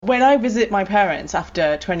when I visit my parents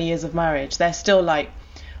after 20 years of marriage, they're still like,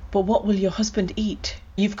 but what will your husband eat?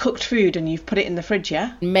 You've cooked food and you've put it in the fridge,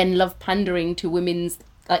 yeah? Men love pandering to women's,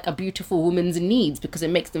 like a beautiful woman's needs because it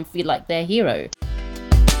makes them feel like they're hero.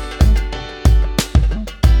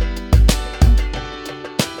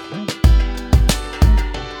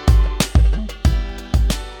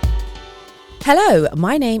 Hello,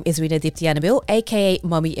 my name is Rina Diptianabil, aka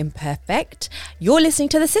Mummy Imperfect. You're listening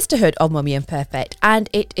to the Sisterhood of Mummy Imperfect, and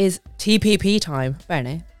it is TPP time. Fair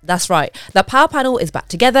enough. That's right. The Power Panel is back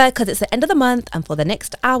together because it's the end of the month, and for the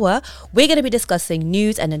next hour, we're going to be discussing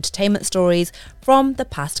news and entertainment stories from the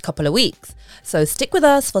past couple of weeks. So stick with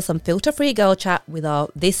us for some filter-free girl chat with our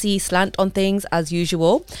Desi slant on things as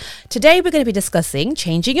usual. Today, we're going to be discussing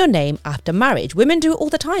changing your name after marriage. Women do it all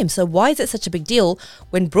the time, so why is it such a big deal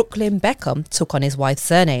when Brooklyn Beckham took on his wife's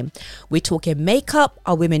surname? We're talking makeup.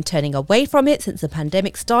 Are women turning away from it since the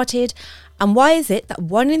pandemic started? And why is it that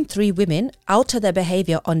 1 in 3 women alter their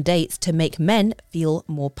behaviour on dates to make men feel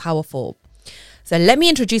more powerful? So let me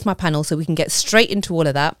introduce my panel so we can get straight into all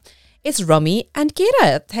of that. It's Rummy and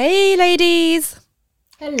Kirat. Hey, ladies.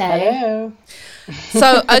 Hello.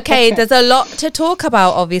 So, okay, there's a lot to talk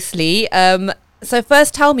about, obviously. So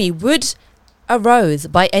first tell me, would a rose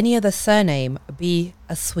by any other surname be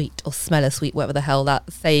a sweet or smell a sweet, whatever the hell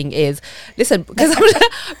that saying is? Listen, because I'm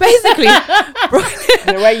basically...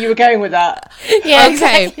 the way you were going with that. Yeah,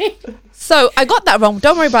 okay. Exactly. So I got that wrong.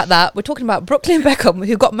 Don't worry about that. We're talking about Brooklyn Beckham,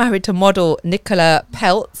 who got married to model Nicola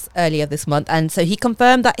Peltz earlier this month. And so he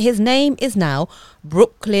confirmed that his name is now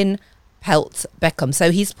Brooklyn Peltz Beckham.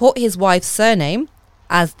 So he's put his wife's surname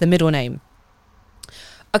as the middle name.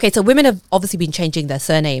 Okay, so women have obviously been changing their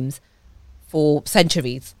surnames for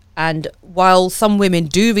centuries. And while some women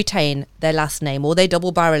do retain their last name or they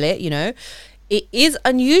double barrel it, you know, it is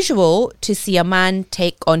unusual to see a man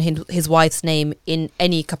take on his wife's name in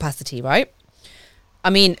any capacity, right? I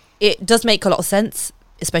mean, it does make a lot of sense,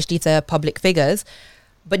 especially if they're public figures.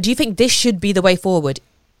 But do you think this should be the way forward?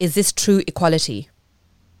 Is this true equality?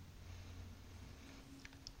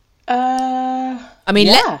 I mean,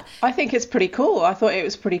 yeah, I think it's pretty cool. I thought it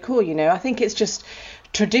was pretty cool, you know. I think it's just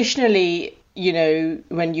traditionally... You know,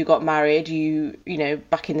 when you got married, you know,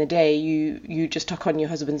 back in the day, you just took on your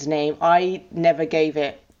husband's name. I never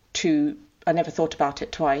thought about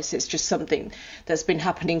it twice. It's just something that's been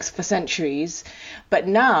happening for centuries. But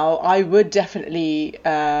now I definitely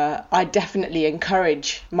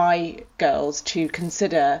encourage my girls to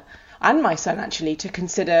consider, and my son actually, to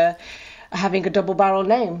consider having a double barrel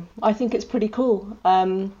name. I think it's pretty cool.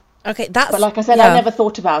 Okay, but like I said, yeah. I never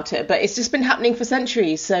thought about it, but it's just been happening for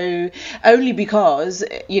centuries. So only because,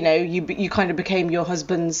 you know, you kind of became your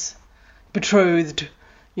husband's betrothed,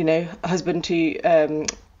 you know, husband to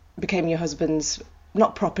became your husband's,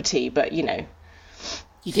 not property, but, you know.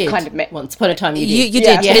 You did. Kind of once upon a time you did. You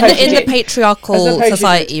did. Yeah, in the patriarchal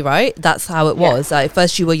society, right? That's how it was. Like,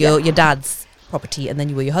 first you were your dad's property and then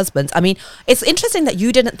you were your husband's. I mean, it's interesting that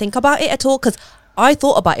you didn't think about it at all because I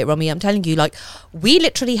thought about it, Rummy. I'm telling you, like, we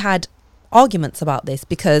literally had arguments about this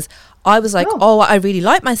because I was like, I really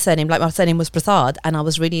like my surname. Like, my surname was Prasad, and I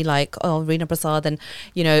was really like, Reena Prasad, and,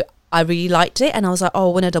 you know, I really liked it. And I was like, I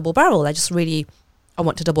want a double barrel. I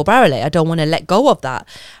want to double barrel it. I don't want to let go of that.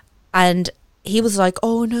 And he was like,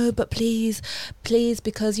 oh, no, but please,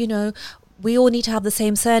 because, you know, we all need to have the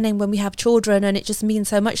same surname when we have children, and it just means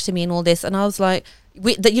so much to me and all this. And I was like,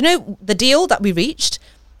 the deal that we reached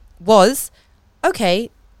was... okay,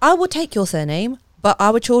 I will take your surname, but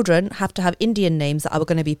our children have to have Indian names that are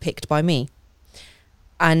going to be picked by me.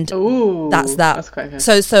 And that's that. That's quite good.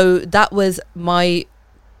 So that was my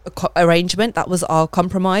arrangement. That was our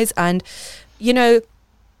compromise. And, you know,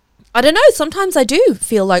 I don't know, sometimes I do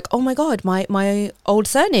feel like, oh my God, my old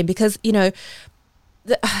surname, because, you know,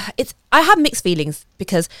 I have mixed feelings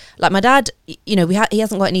because, like, my dad, you know, he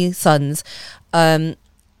hasn't got any sons.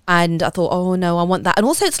 And I thought, oh no, I want that. And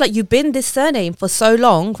also it's like, you've been this surname for so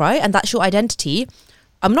long, right? And that's your identity.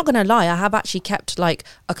 I'm not going to lie. I have actually kept like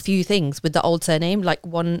a few things with the old surname, like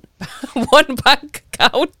one bank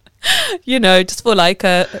account, you know, just for like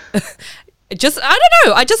I don't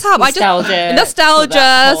know. I just have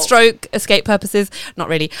nostalgia stroke escape purposes. Not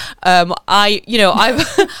really. I've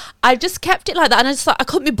just kept it like that. And I just thought I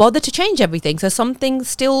couldn't be bothered to change everything. So some things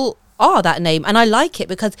still are that name, and I like it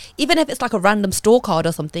because even if it's like a random store card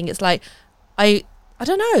or something, it's like I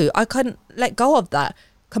don't know, I couldn't let go of that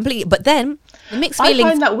completely. But then the mixed feelings. I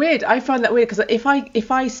find that weird because if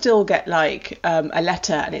I still get like a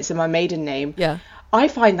letter and it's in my maiden name, I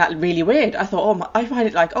find that really weird. I thought, I find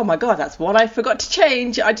it like, oh my God, that's what I forgot to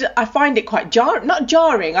change. I find it quite not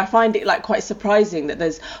jarring. I find it like quite surprising that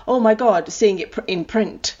there's, oh my God, seeing it in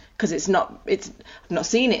print, because I've not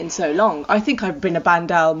seen it in so long. I think I've been a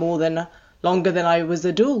bandal longer than I was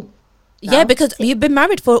a doul. Yeah, because you've been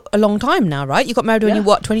married for a long time now, right? You got married when you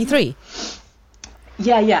what, 23?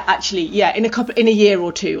 Yeah, actually, yeah, in a year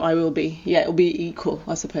or two I will be. Yeah, it'll be equal,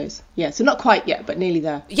 I suppose. Yeah, so not quite yet, but nearly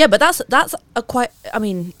there. Yeah, but that's a quite, I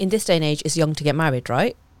mean, in this day and age, it's young to get married,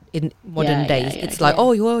 right? In modern days, it's like,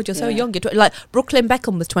 oh, you're so young. Like Brooklyn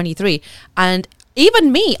Beckham was 23, and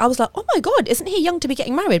even me, I was like, oh my God, isn't he young to be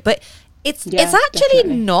getting married? But it's actually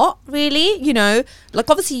definitely not really, you know, like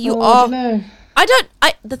obviously you are. I don't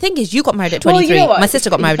know. The thing is, you got married at 23. Well, you know, my sister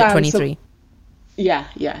got married at 23. Yeah.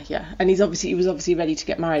 And he was obviously ready to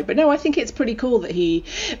get married. But no, I think it's pretty cool that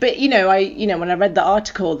but when I read the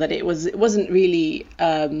article, that it wasn't really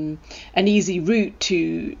an easy route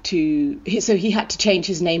so he had to change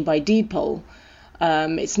his name by deed poll.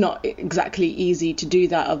 It's not exactly easy to do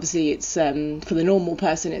that. Obviously, it's for the normal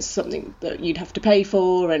person, it's something that you'd have to pay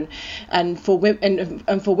for, and for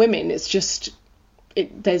women, it's just.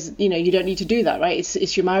 There's you don't need to do that, right?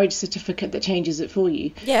 It's your marriage certificate that changes it for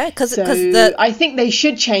you. Yeah, because I think they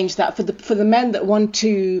should change that for the men that want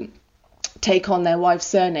to take on their wife's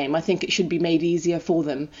surname. I think it should be made easier for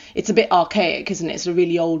them. It's a bit archaic, isn't it? It's a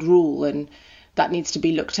really old rule, and that needs to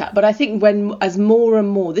be looked at. But I think as more and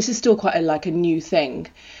more, this is still quite a new thing.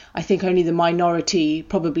 I think only the minority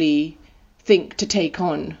probably think to take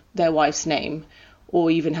on their wife's name,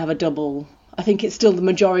 or even have a double. I think it's still the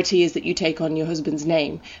majority is that you take on your husband's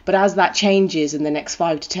name. But as that changes in the next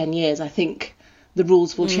 5 to 10 years, I think the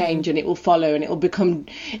rules will change, and it will follow, and it'll become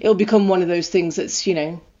one of those things that's,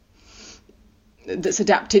 that's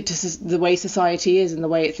adapted to the way society is and the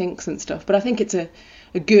way it thinks and stuff. But I think it's a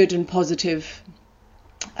good and positive,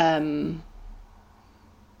 I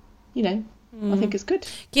think it's good.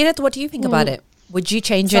 Kirat, what do you think about it? Would you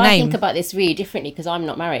change your name? I think about this really differently because I'm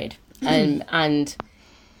not married. And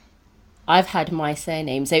I've had my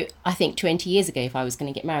surname. So I think 20 years ago, if I was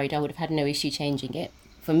going to get married, I would have had no issue changing it.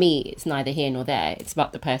 For me, it's neither here nor there. It's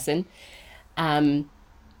about the person. But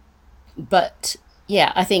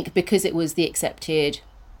yeah, I think because it was the accepted,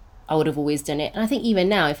 I would have always done it. And I think even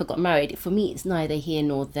now, if I got married, for me, it's neither here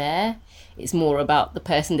nor there. It's more about the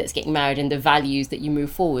person that's getting married and the values that you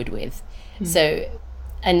move forward with. So,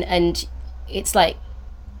 and it's like,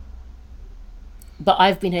 but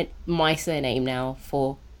I've been at my surname now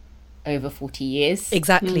for over 40 years.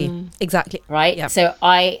 Exactly. Right? Yep. So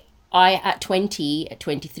I at 20, at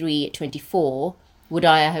 23, at 24, would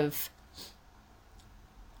I have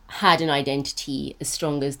had an identity as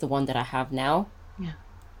strong as the one that I have now? Yeah.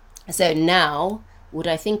 So now, would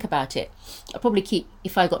I think about it? I'd probably keep,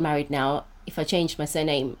 if I got married now, if I changed my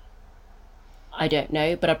surname, I don't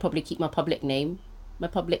know, but I'd probably keep my public name.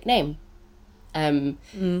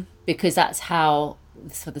 Because that's how,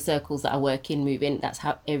 for the circles that I work in, move in, that's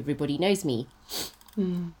how everybody knows me.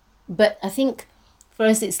 But I think for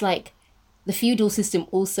us, it's like the feudal system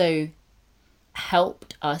also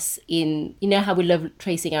helped us in, how we love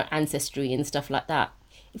tracing our ancestry and stuff like that.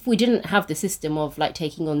 If we didn't have the system of like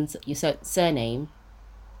taking on your surname,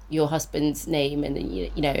 your husband's name, and then,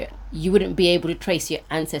 you wouldn't be able to trace your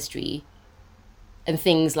ancestry and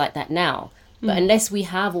things like that now. But unless we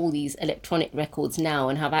have all these electronic records now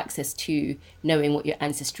and have access to knowing what your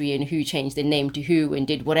ancestry and who changed their name to who and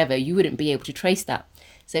did whatever, you wouldn't be able to trace that.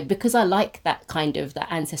 So because I like that kind of the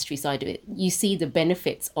ancestry side of it, you see the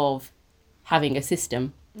benefits of having a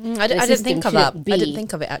system. I didn't think of that. I didn't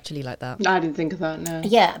think of it actually like that. I didn't think of that, no.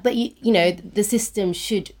 Yeah, but the system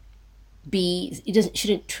shouldn't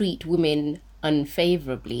shouldn't treat women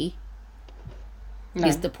unfavourably. No.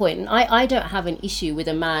 Is the point. And I don't have an issue with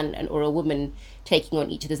a man or a woman taking on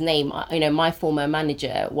each other's name. My former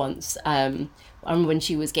manager once, I remember when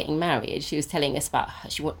she was getting married, she was telling us about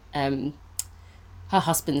her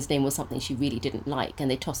husband's name was something she really didn't like, and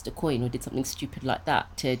they tossed a coin or did something stupid like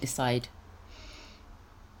that to decide.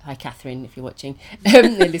 Hi, Catherine, if you're watching, they're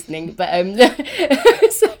listening. But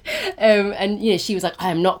she was like, I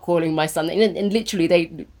am not calling my son. And literally,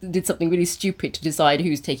 they did something really stupid to decide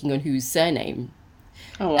who's taking on whose surname.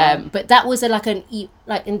 Oh, wow. But that was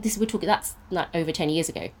and this we're talking, that's like over 10 years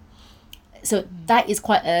ago. So that is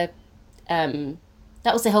quite that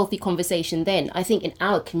was a healthy conversation then. I think in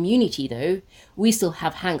our community though, we still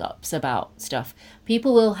have hang-ups about stuff.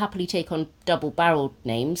 People will happily take on double-barreled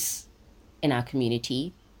names in our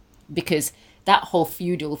community because that whole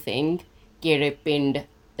feudal thing, Giripind,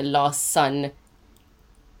 the last son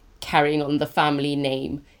carrying on the family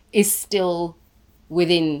name, is still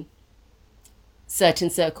within certain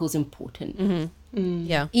circles important.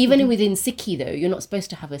 Yeah. Even within Sikhi, though, you're not supposed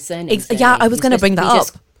to have a surname. Yeah, I was You're going to supposed bring be that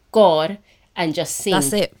just up. God and just sing.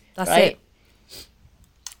 That's it. That's right? it.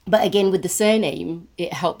 But again, with the surname,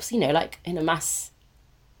 it helps, like in a mass,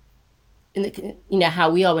 how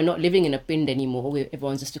we are, we're not living in a pind anymore.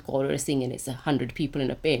 Everyone's just a call or a sing, and it's 100 people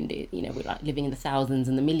in a pind. We're like living in the thousands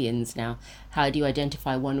and the millions now. How do you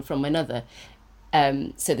identify one from another?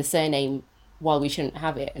 So the surname, while we shouldn't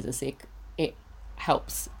have it as a Sikh, it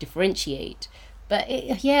helps differentiate. But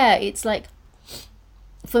it's like,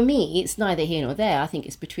 for me, it's neither here nor there. I think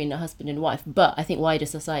it's between a husband and wife. But I think wider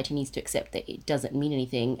society needs to accept that it doesn't mean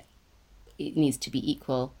anything. It needs to be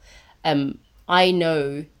equal. I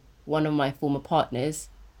know one of my former partners,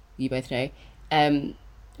 you both know,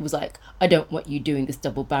 was like, I don't want you doing this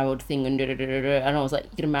double-barreled thing, and and I was like,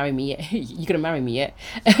 you're gonna marry me yet? You're gonna marry me yet?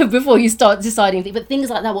 Before you start deciding things. But things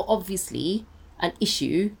like that were obviously an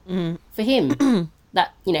issue for him.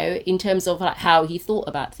 That, in terms of like how he thought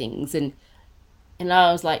about things, and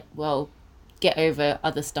I was like, well, get over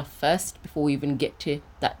other stuff first before we even get to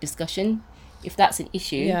that discussion, if that's an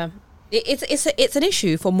issue. Yeah, it's an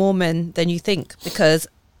issue for more men than you think, because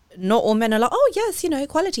not all men are like, oh yes,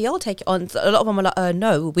 equality, I'll take it on. So a lot of them are like,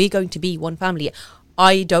 no, we're going to be one family.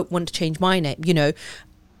 I don't want to change my name.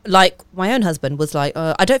 Like my own husband was like,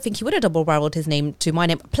 I don't think he would have double-barreled his name to my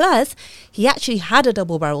name. Plus, he actually had a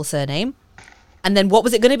double-barrel surname. And then what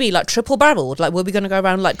was it going to be? Like triple-barreled? Like, were we going to go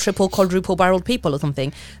around like triple, quadruple-barreled people or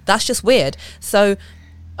something? That's just weird. So,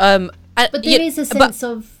 but there is a sense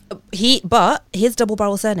of... But his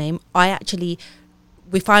double-barrel surname,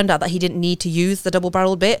 we found out that he didn't need to use the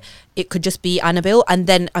double-barreled bit. It could just be Annabelle. And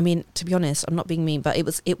then, I mean, to be honest, I'm not being mean, but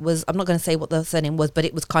it was, I'm not going to say what the surname was, but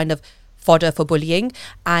it was kind of fodder for bullying.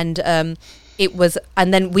 And and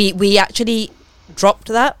then we actually dropped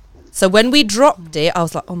that. So when we dropped it, I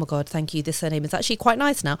was like, oh my God, thank you. This surname is actually quite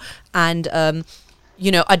nice now. And, I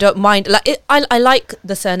don't mind. Like I like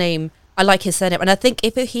the surname. I like his surname. And I think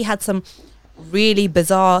if he had some really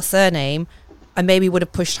bizarre surname, I maybe would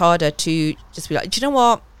have pushed harder to just be like, do you know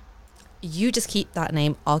what? You just keep that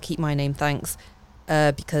name. I'll keep my name. Thanks.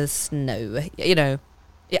 Because no, I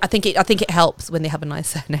think it helps when they have a nice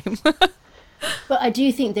surname. But I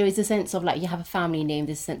do think there is a sense of like, you have a family name,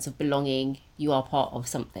 there's a sense of belonging, you are part of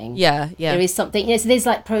something. Yeah. There is something, so there's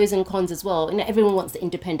like pros and cons as well. Everyone wants the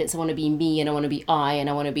independence. I want to be me, and I want to be I,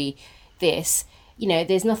 and I want to be this.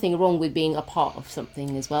 There's nothing wrong with being a part of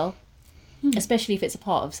something as well. Especially if it's a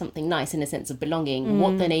part of something nice in a sense of belonging.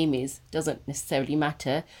 What the name is doesn't necessarily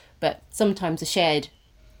matter, but sometimes a shared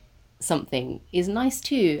something is nice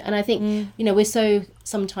too. And I think we're so,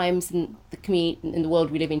 sometimes in the community, in the world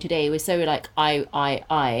we live in today, we're so like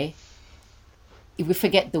I, if we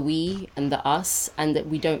forget the we and the us, and that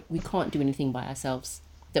we can't do anything by ourselves,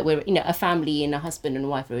 that we're a family and a husband and a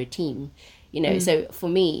wife, or a team, so for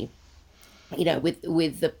me, with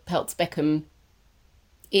the Peltz Beckham,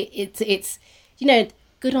 it's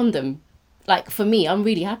good on them. Like for me, I'm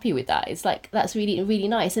really happy with that. It's like, that's really, really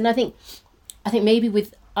nice. And I think maybe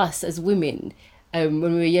with us as women, when we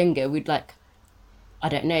were younger, we'd like, I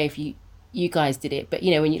don't know if you guys did it, but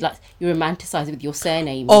when you romanticize with your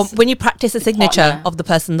surname, or when you practice a signature of the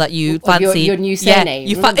person that you fancy, your new surname.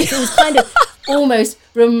 Yeah, so it was kind of almost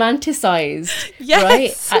romanticized,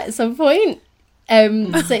 right? At some point, so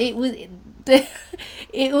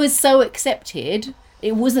it was so accepted.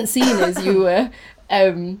 It wasn't seen as you were.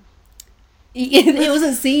 It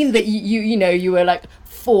wasn't seen that you were like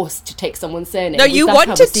forced to take someone's surname. No, you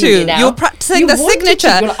wanted to. You're practicing the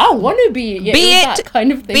signature. You're like, I want to be. Yeah, that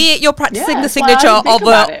kind of thing. Be it you're practicing the signature of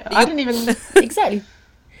I didn't even exactly.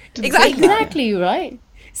 Exactly right.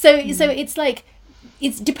 So it's like,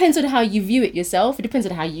 it depends on how you view it yourself. It depends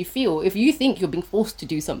on how you feel. If you think you're being forced to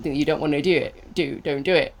do something that you don't want to don't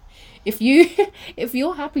do it. If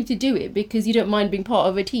you're happy to do it because you don't mind being part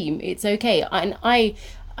of a team, it's okay. And I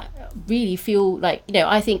really feel like,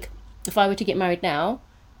 I think if I were to get married now,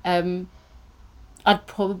 I'd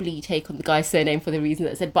probably take on the guy's surname for the reason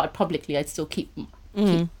that I said, but I'd still keep.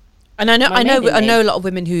 And I know a lot of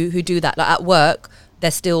women who do that. Like at work, they're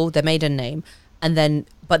still their maiden name, and then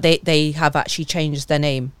but they have actually changed their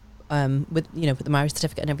name with the marriage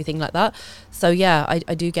certificate and everything like that. So yeah,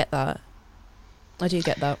 I do get that.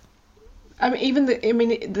 Didn't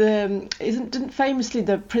famously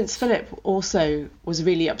the Prince Philip also was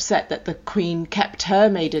really upset that the Queen kept her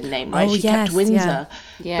maiden name, right? She kept Windsor,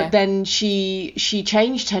 yeah. But then she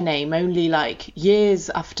changed her name only like years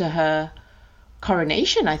after her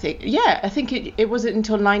coronation, I think. Yeah, I think it wasn't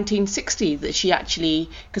until 1960 that she actually,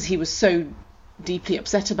 because he was so deeply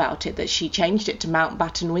upset about it, that she changed it to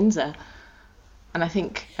Mountbatten Windsor. And I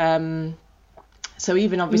think So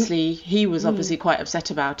even obviously he was obviously quite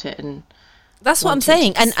upset about it, and that's what I'm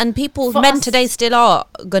saying. And people, men today still are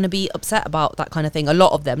going to be upset about that kind of thing. A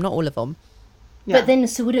lot of them, not all of them. Yeah. But then,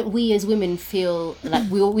 so wouldn't we as women feel like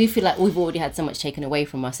we feel like we've already had so much taken away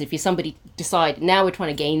from us? If somebody decide now we're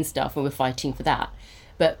trying to gain stuff and we're fighting for that,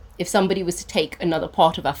 but if somebody was to take another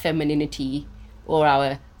part of our femininity or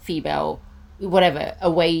our female whatever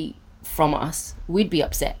away from us, we'd be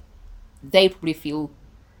upset. They probably feel,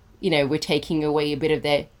 we're taking away a bit of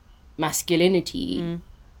their masculinity,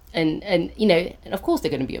 and and of course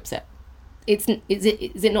they're going to be upset. Is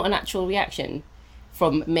it not a natural reaction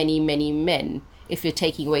from many men if you're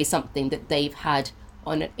taking away something that they've had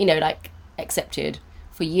on accepted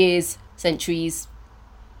for years, centuries,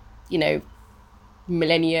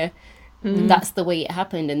 millennia? That's the way it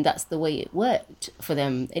happened, and that's the way it worked for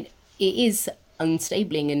them. It is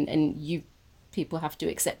unstabling, and you people have to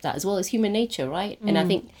accept that as well as human nature, right? And I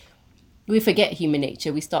think we forget human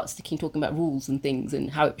nature. We start talking about rules and things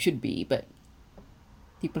and how it should be, but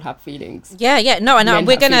people have feelings. Yeah. No, I know.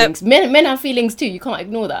 We're gonna men have feelings too. You can't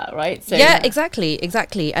ignore that, right? So yeah, exactly.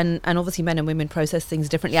 And obviously men and women process things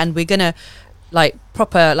differently, and we're gonna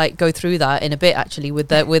proper go through that in a bit actually with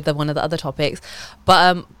the one of the other topics.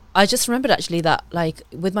 But I just remembered actually that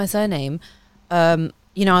with my surname, I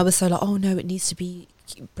was so oh no, it needs to be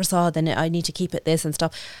Prasad, and I need to keep it this and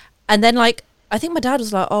stuff. And then I think my dad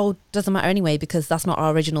was oh, doesn't matter anyway, because that's not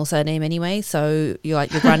our original surname anyway. So your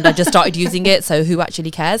granddad just started using it, so who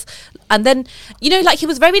actually cares? And then, he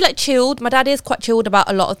was very chilled. My dad is quite chilled about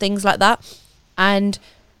a lot of things like that. And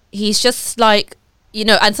he's just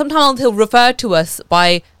and sometimes he'll refer to us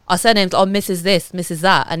by our surnames, oh, Mrs. this, Mrs.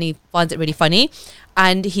 that. And he finds it really funny.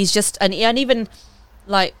 And he's just, and even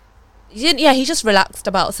he just relaxed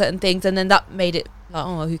about certain things. And then that made it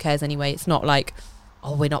oh, who cares anyway? It's not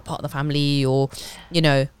oh, we're not part of the family, or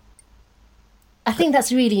I think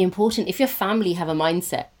that's really important. If your family have a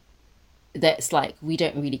mindset that's we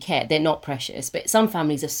don't really care, they're not precious, but some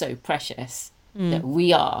families are so precious that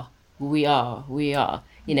we are, and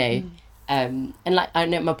I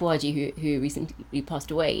know my Buaji who recently passed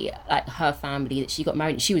away, her family, that she got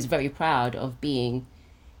married, she was very proud of being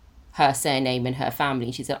her surname and her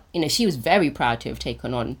family. She said, she was very proud to have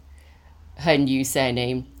taken on her new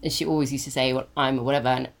surname, and she always used to say, well, I'm whatever,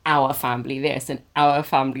 and our family this and our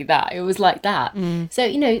family that. It was like that.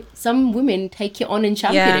 So some women take it on and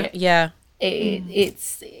champion it.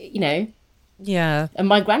 It's and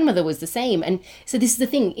my grandmother was the same. And so this is the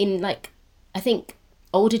thing, in I think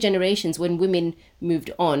older generations, when women moved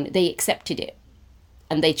on, they accepted it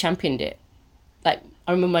and they championed it.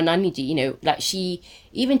 I remember my Naniji, she,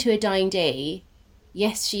 even to her dying day,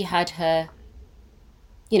 yes, she had her,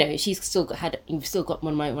 she's still got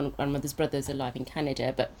one of my grandmother's brothers alive in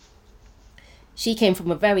Canada, but she came from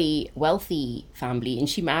a very wealthy family and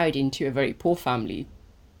she married into a very poor family.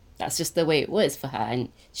 That's just the way it was for her, and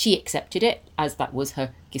she accepted it as that was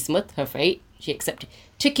her kismet, her fate. She accepted,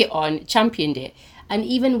 took it on, championed it. And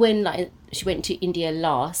even when she went to India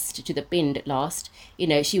last, to the Bind at last,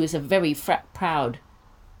 she was a very proud,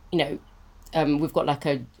 we've got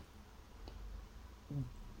a,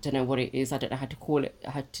 don't know what it is, I don't know how to call it,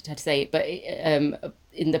 how to say it, but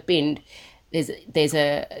in the Bind there's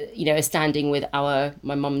a a standing with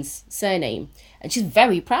my mum's surname, and she's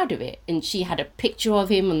very proud of it, and she had a picture of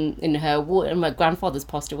him in her wall. And my grandfather's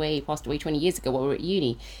passed away 20 years ago while we were at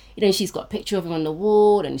uni. She's got a picture of him on the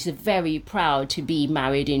wall, and she's very proud to be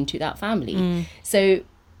married into that family. So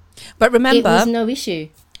but remember, it was no issue.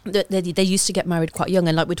 They used to get married quite young,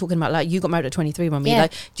 and we're talking about you got married at 23, Mummy.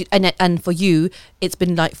 And for you it's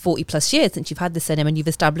been 40 plus years since you've had this surname and you've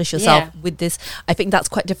established yourself with this. I think that's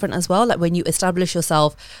quite different as well, when you establish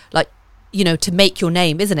yourself to make your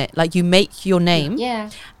name, isn't it? You make your name,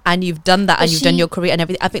 and you've done that, and you've done your career and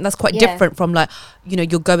everything. I think that's quite different from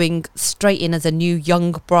you're going straight in as a new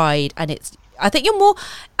young bride, and I think you're more,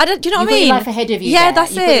 do you know what I mean? You've got your life ahead of you. Yeah,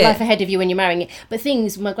 that's it. You've got your life ahead of you when you're marrying it. But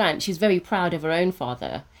things, my grand, she's very proud of her own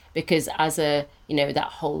father, because as a, that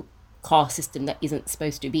whole caste system that isn't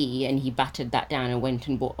supposed to be, and he battered that down and went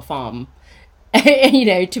and bought a farm,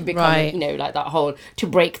 to become, that whole, to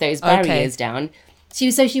break those barriers down.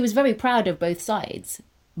 She was very proud of both sides,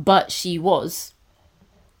 but she was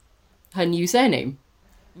her new surname,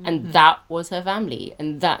 and that was her family,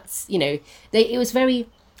 and that's, it was very,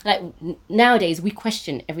 nowadays we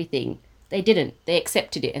question everything. They didn't. They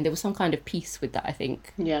accepted it, and there was some kind of peace with that, I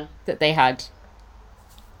think. Yeah. That they had.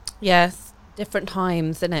 Yes, different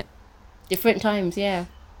times, isn't it? Different times, yeah.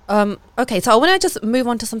 Okay, so I want to just move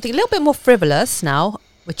on to something a little bit more frivolous now,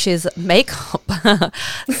 which is makeup.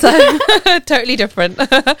 So totally different.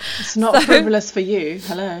 It's not frivolous for you.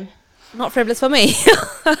 Hello. not frivolous for me.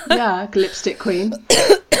 Yeah, lipstick queen.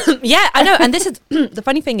 Yeah, I know. And this is the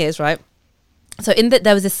funny thing is, right? So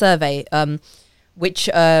there was a survey, which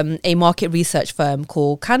a market research firm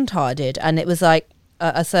called Kantar did, and it was like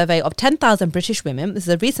a survey of 10,000 British women. This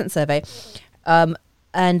is a recent survey,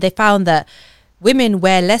 and they found that women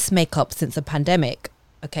wear less makeup since the pandemic.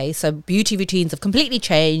 Okay, so beauty routines have completely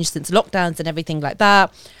changed since lockdowns and everything like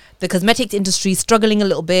that. The cosmetics industry is struggling a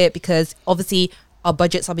little bit because obviously our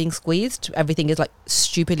budgets are being squeezed. Everything is like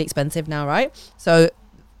stupidly expensive now, right? So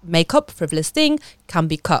makeup, frivolous thing, can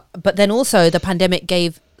be cut. But then also the pandemic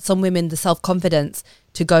gave some women the self-confidence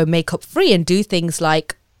to go makeup free and do things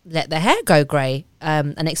like let their hair go grey,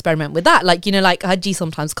 and experiment with that. Like, you know, like Haji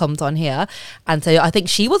sometimes comes on here. And so I think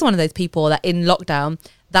she was one of those people that in lockdown,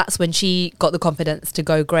 that's when she got the confidence to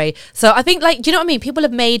go grey. So I think, like, do you know what I mean? People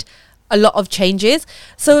have made a lot of changes.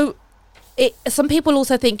 So some people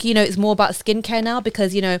also think, you know, it's more about skincare now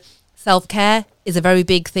because, you know, self-care is a very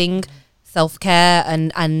big thing. Self-care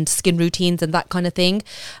and skin routines and that kind of thing.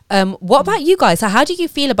 What about you guys? So how do you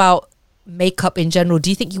feel about makeup in general? Do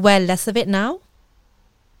you think you wear less of it now?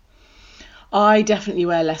 I definitely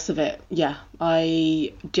wear less of it. Yeah,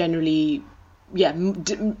 I generally,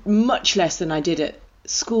 much less than I did at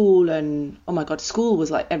school. And oh my God, school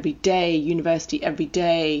was like every day, university every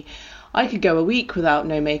day. I could go a week without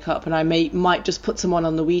no makeup, and I might just put some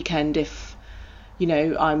on the weekend if, you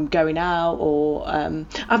know, I'm going out, or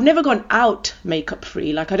I've never gone out makeup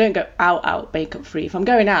free. Like, I don't go out makeup free. If I'm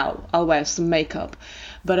going out, I'll wear some makeup.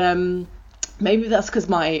 But maybe that's because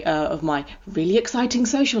of my really exciting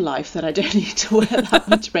social life that I don't need to wear that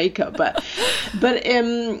much makeup. But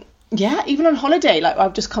yeah, even on holiday, like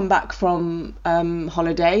I've just come back from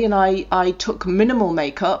holiday, and I took minimal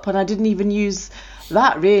makeup, and I didn't even use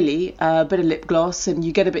that really. A bit of lip gloss, and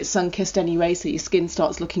you get a bit sun-kissed anyway, so your skin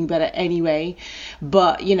starts looking better anyway.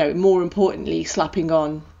 But, you know, more importantly, slapping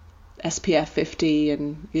on SPF 50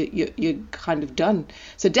 and you're kind of done.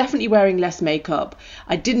 So definitely wearing less makeup.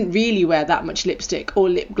 I didn't really wear that much lipstick or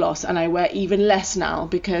lip gloss, and I wear even less now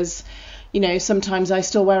because, you know, sometimes I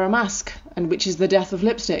still wear a mask, and which is the death of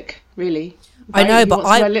lipstick, really. I know, but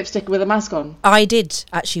I wear lipstick with a mask on. I did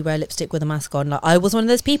actually wear lipstick with a mask on. Like, I was one of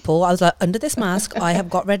those people. I was like, under this mask, I have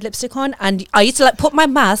got red lipstick on, and I used to like put my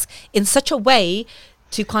mask in such a way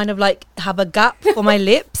to kind of like have a gap for my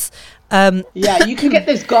lips. Yeah, you can get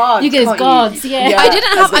those guards. You get those guards, yeah. I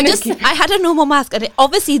didn't have. I had a normal mask, and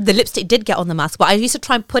obviously the lipstick did get on the mask. But I used to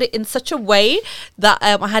try and put it in such a way that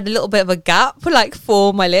I had a little bit of a gap, like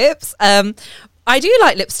for my lips. I do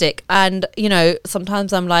like lipstick, and you know,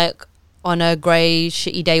 sometimes I'm like on a grey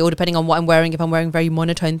shitty day, or depending on what I'm wearing. If I'm wearing very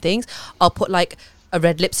monotone things, I'll put like a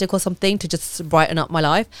red lipstick or something to just brighten up my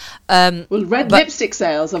life. Well, lipstick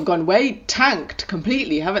sales have gone way tanked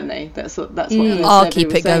completely, haven't they? That's what I'll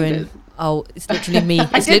keep it going. Oh, it's literally me.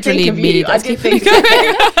 It's literally me. I did think of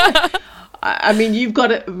you. I mean, you've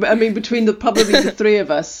got it. I mean, between probably the three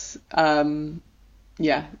of us,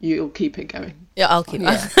 yeah, you'll keep it going. Yeah, I'll keep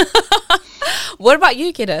it. What about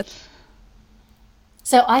you, Kirat?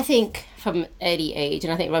 So I think from early age,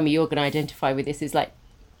 and I think, Rummy, you're going to identify with this, is like,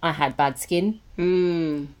 I had bad skin.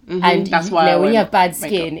 Mm-hmm. And that's why when you have bad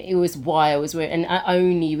skin, it was why I was wearing, and I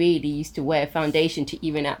only really used to wear foundation to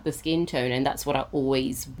even out the skin tone, and that's what I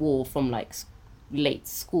always wore from like late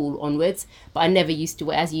school onwards. But I never used to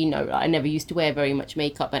wear, as you know, I never used to wear very much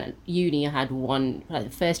makeup. And at uni, I had one, like the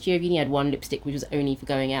first year of uni, I had one lipstick, which was only for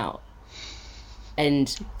going out.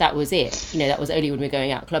 And that was it. You know, that was only when we were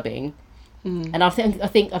going out clubbing. And I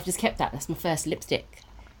think I've just kept that. That's my first lipstick,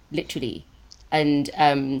 literally. And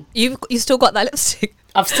you still got that lipstick?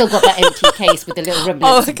 I've still got that empty case with the little ribbons.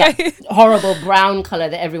 Oh, okay. That horrible brown colour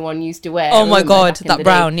that everyone used to wear. Oh my God, that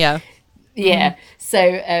brown, yeah. Yeah.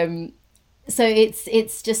 So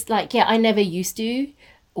it's just like, yeah, I never used to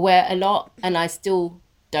wear a lot, and I still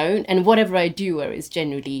don't. And whatever I do wear is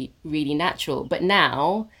generally really natural. But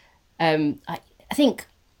now, I think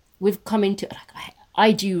we've come into, like,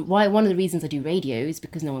 one of the reasons I do radio is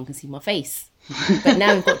because no one can see my face. But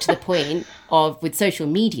now we've got to the point of, with social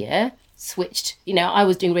media, switched. You know, I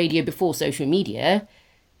was doing radio before social media,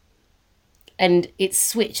 and it's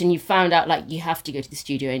switched, and you found out, like, you have to go to the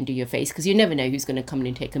studio and do your face, because you never know who's going to come in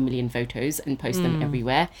and take a million photos and post them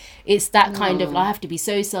everywhere. It's that kind of, I have to be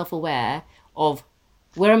so self-aware of,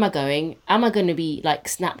 where am I going? Am I going to be, like,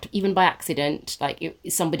 snapped even by accident? Like,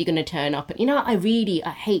 is somebody going to turn up? And, you know, I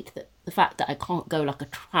hate the fact that I can't go like a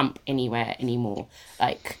tramp anywhere anymore.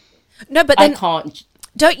 Like, no, but then I can't.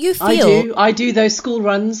 Don't you feel? I do those school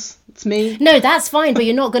runs. It's me. No, that's fine, but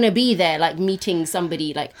you're not going to be there, like, meeting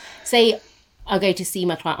somebody. Like, say I go to see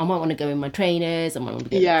my client, I might want to go in my trainers. I might want to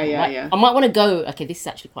go. Yeah. I might want to go. Okay, this is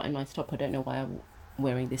actually quite a nice top. I don't know why I'm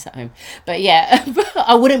wearing this at home, but yeah,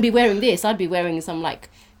 I wouldn't be wearing this. I'd be wearing some like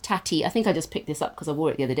tatty. I think I just picked this up because I wore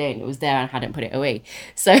it the other day and it was there and I hadn't put it away.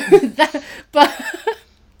 So, but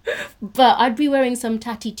I'd be wearing some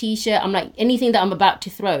tatty t-shirt. I'm like, anything that I'm about to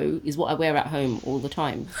throw is what I wear at home all the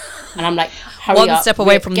time. And I'm like, hurry One up, step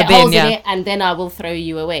away from the get bin, holes yeah. in it, and then I will throw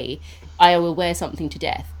you away. I will wear something to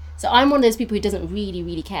death. So I'm one of those people who doesn't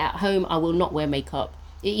really care. At home, I will not wear makeup.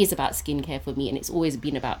 It is about skincare for me, and it's always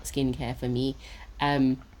been about skincare for me.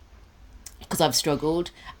 Because I've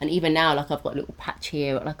struggled, and even now, like, I've got a little patch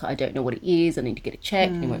here, like, I don't know what it is, I need to get it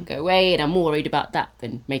checked, and it won't go away, and I'm more worried about that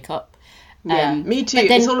than makeup. Yeah, me too.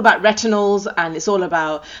 It's all about retinols, and it's all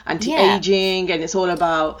about anti-aging, and it's all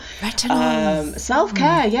about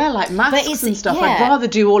self-care, like masks and stuff. I'd rather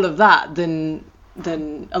do all of that than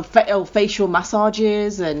facial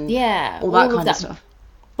massages and all that kind of stuff.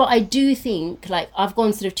 But I do think, like, I've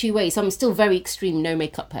gone sort of two ways. So I'm still very extreme no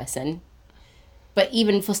makeup person. But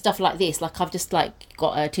even for stuff like this, like, I've just, like,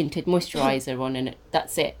 got a tinted moisturiser on and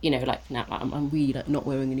that's it. You know, like, now I'm really, like, not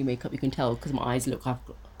wearing any makeup, you can tell, because my eyes look, I've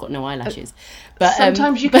got no eyelashes. But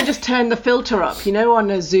sometimes you can just turn the filter up, you know,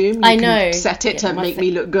 on a Zoom. You can set it to make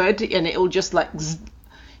me look good, and it'll just, like,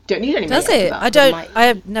 don't need any makeup. Does it? For I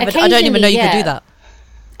that. don't even know you could do that.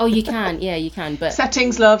 Oh, you can. Yeah, you can. But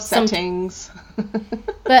settings, love, settings.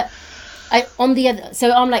 But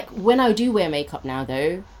so I'm like, when I do wear makeup now,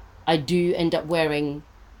 though, I do end up wearing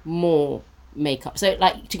more makeup. So,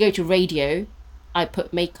 like, to go to radio, I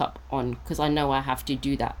put makeup on because I know I have to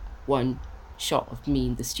do that one shot of me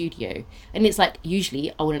in the studio. And it's like,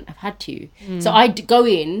 usually I wouldn't have had to. So I'd go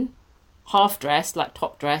in half dressed, like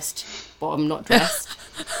top dressed, bottom not dressed.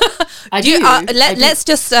 Let's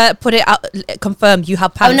just put it out, confirm you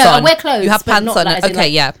have pants on. Oh, no, I wear clothes. You have pants on. Like, okay,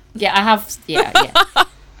 like, yeah. Yeah, I have, yeah.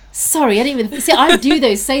 Sorry, I didn't even see. I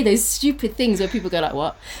do say those stupid things where people go like,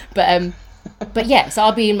 "What?" But yeah. So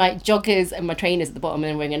I'll be in my joggers and my trainers at the bottom,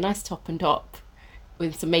 and wearing a nice top and top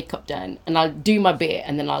with some makeup done, and I'll do my bit,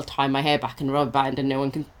 and then I'll tie my hair back and rubber band, and no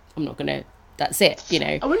one can. I'm not gonna. That's it, you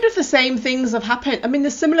know. I wonder if the same things have happened. I mean,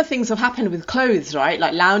 the similar things have happened with clothes, right?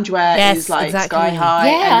 Like loungewear is like sky high,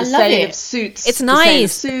 and the same of suits. It's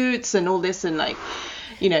nice. Suits and all this, and like.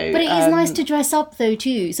 You know, but it is nice to dress up though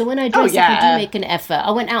too. So when I dress up, I do make an effort.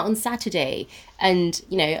 I went out on Saturday, and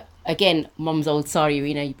you know, again, Mum's old sari.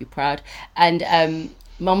 You know, you'd be proud. And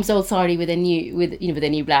Mum's old sari with a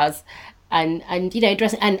new blouse, and you know,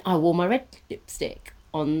 dressing. And I wore my red lipstick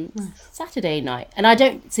on Saturday night. And I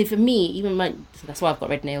don't. So for me, even that's why I've got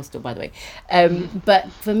red nails still, by the way.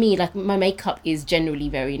 But for me, like, my makeup is generally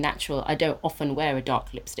very natural. I don't often wear a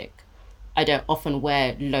dark lipstick. I don't often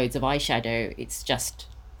wear loads of eyeshadow. It's just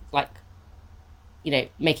like, you know,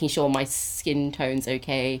 making sure my skin tone's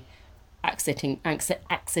okay, accenting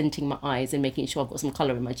my eyes, and making sure I've got some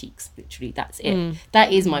colour in my cheeks. Literally, that's it.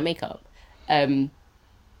 That is my makeup.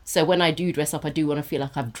 So when I do dress up, I do want to feel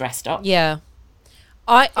like I've dressed up. Yeah.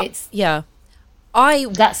 That's you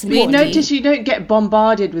notice you don't get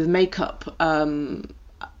bombarded with makeup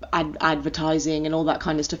advertising and all that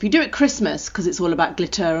kind of stuff. You do at Christmas because it's all about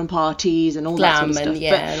glitter and parties and all that sort of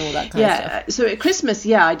stuff. And all that kind of stuff. So at Christmas,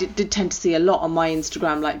 I did tend to see a lot on my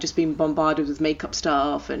Instagram, like just being bombarded with makeup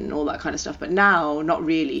stuff and all that kind of stuff. But now, not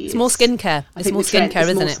really. It's more skincare. It's more skincare,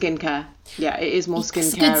 isn't it? Skincare. Yeah, it is more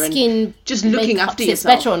skincare. Good skin, and just looking after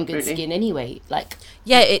yourself. It's better on good skin anyway. Like,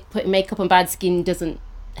 putting makeup on bad skin doesn't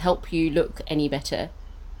help you look any better.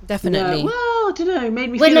 Definitely. No, well, I don't know. It made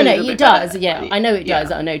me feel a little bit it does. better. Yeah, I know it does.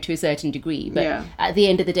 I know to a certain degree, but at the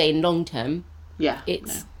end of the day, in long term,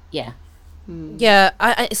 it's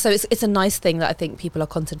so it's a nice thing that I think people are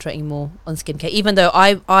concentrating more on skincare. Even though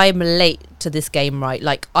I'm late to this game, right?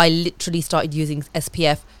 Like, I literally started using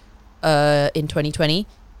SPF in 2020,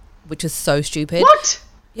 which is so stupid. What?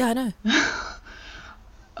 Yeah, I know.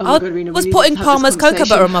 Oh God, Rena, was putting Palmer's cocoa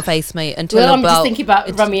butter on my face, mate, until I'm just thinking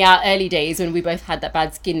about Rummy our early days when we both had that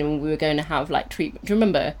bad skin and we were going to have like treatment. Do you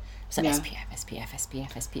remember? So SPF.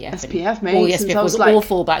 SPF, mate. All the SPF was like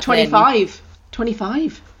awful back 25. Then.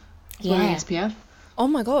 25. Yeah. SPF. Oh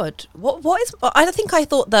my God. What is... I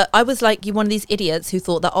thought that I was like one of these idiots who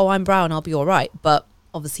thought that, I'm brown, I'll be all right. But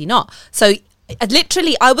obviously not. So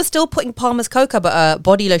literally, I was still putting Palmer's cocoa butter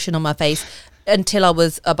body lotion on my face until I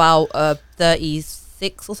was about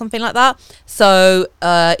 36 or something like that. So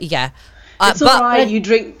it's all right.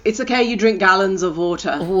 It's okay. You drink gallons of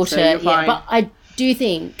water. So you're fine. But I do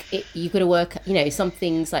think you've got to work. You know, some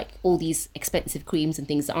things like all these expensive creams and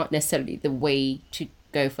things that aren't necessarily the way to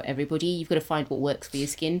go for everybody. You've got to find what works for your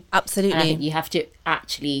skin. Absolutely. And I think you have to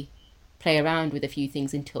actually play around with a few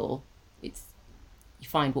things until it's you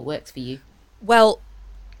find what works for you. Well,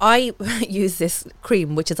 I use this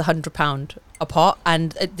cream, which is £100 a pot,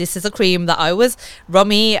 and this is a cream that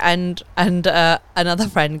Rummy and another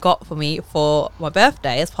friend got for me for my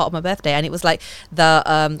birthday, as part of my birthday, and it was like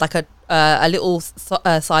a little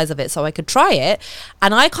size of it, so I could try it.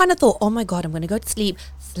 And I kind of thought, oh my god, I'm going to go to sleep,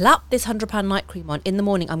 slap this £100 night cream on. In the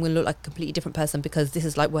morning, I'm going to look like a completely different person because this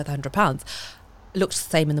is like worth £100. It looks the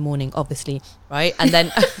same in the morning, obviously, right? And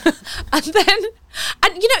then, it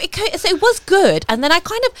was good. And then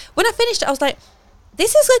when I finished it, I was like,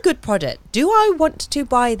 this is a good product. Do I want to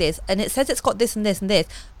buy this? And it says it's got this and this and this.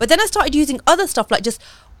 But then I started using other stuff, like just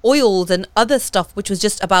oils and other stuff, which was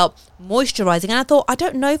just about moisturizing. And I thought, I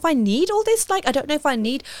don't know if I need all this. Like, I don't know if I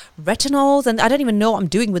need retinols. And I don't even know what I'm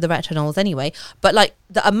doing with the retinols anyway. But like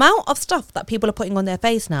the amount of stuff that people are putting on their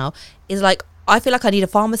face now is like, I feel like I need a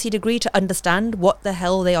pharmacy degree to understand what the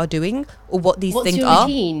hell they are doing or what these things are.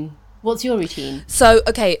 What's your routine? So,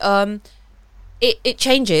 okay, it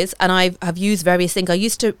changes, and I've used various things. I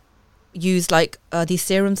used to use like these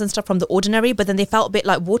serums and stuff from The Ordinary, but then they felt a bit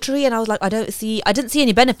like watery, and I was like, I didn't see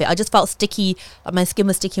any benefit. I just felt sticky, like my skin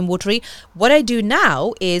was sticky and watery. What I do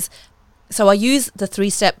now is, so I use the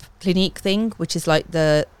 3-step Clinique thing, which is like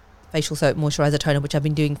the facial soap, moisturizer, toner, which I've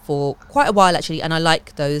been doing for quite a while actually, and I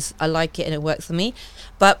like those. I like it and it works for me.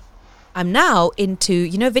 But I'm now into,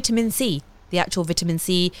 vitamin C, the actual vitamin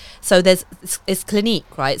C. So it's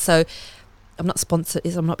Clinique, right? So I'm not sponsored.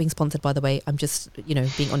 I'm not being sponsored, by the way. I'm just,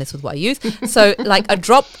 being honest with what I use. So like a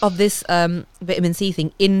drop of this vitamin C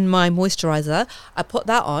thing in my moisturizer, I put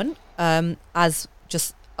that on as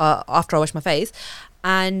just after I wash my face,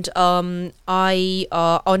 and I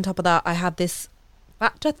on top of that I have this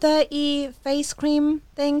Factor 30 face cream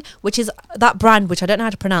thing, which is that brand, which I don't know how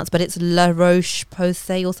to pronounce, but it's La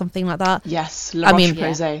Roche-Posay or something like that. Yes, La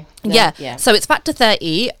Roche-Posay. Yeah. So it's Factor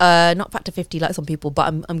 30, not Factor 50 like some people,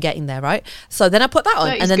 but I'm getting there, right? So then I put that on,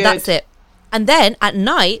 and then that's it. And then at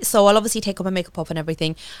night, so I'll obviously take all my makeup off and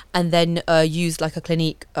everything, and then use like a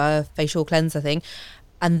Clinique facial cleanser thing.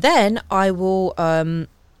 And then I will I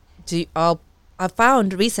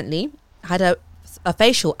found recently, had a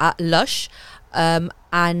facial at Lush,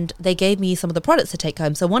 and they gave me some of the products to take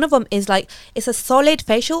home. So one of them is like, it's a solid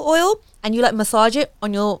facial oil, and you like massage it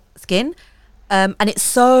on your skin, and it's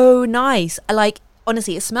so nice. Like,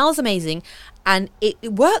 honestly, it smells amazing, and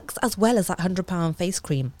it works as well as that £100 face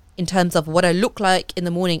cream in terms of what I look like in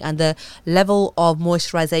the morning and the level of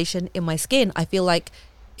moisturization in my skin. I feel like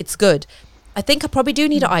it's good. I think I probably do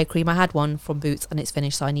need an eye cream. I had one from Boots and it's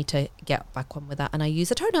finished, so I need to get back on with that, and I use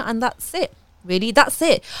a toner, and that's it. Really, that's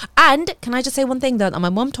it. And can I just say one thing though that my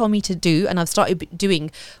mom told me to do, and I've started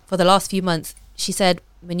doing for the last few months? She said,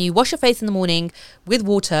 when you wash your face in the morning with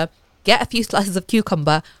water, get a few slices of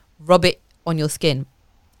cucumber, rub it on your skin,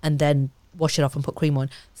 and then wash it off and put cream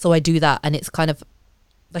on. So I do that, and it's kind of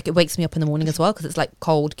like, it wakes me up in the morning as well, because it's like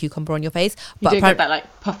cold cucumber on your face. You do get that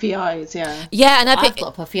like puffy eyes, yeah. Yeah, and I've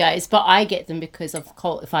got puffy eyes, but I get them because of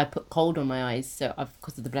cold. If I put cold on my eyes, so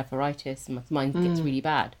because of the blepharitis, mine gets really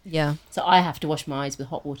bad. Yeah. So I have to wash my eyes with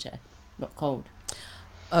hot water, not cold.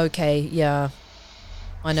 Okay, yeah.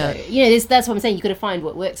 I know. So, that's what I'm saying. You've got to find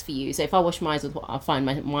what works for you. So if I wash my eyes with hot, I'll find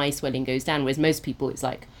my swelling goes down, whereas most people, it's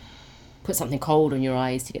like, put something cold on your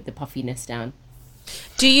eyes to get the puffiness down.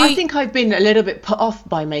 I think I've been a little bit put off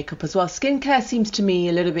by makeup as well. Skincare seems to me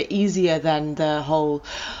a little bit easier than the whole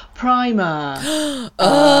primer,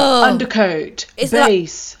 undercoat,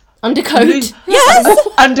 base. Undercoat. Yes.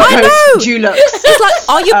 Undercoat, Dulux. It's like,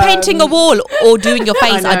 are you painting a wall or doing your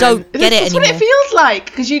face? I don't get it anymore. That's what it feels like,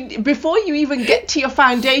 because before you even get to your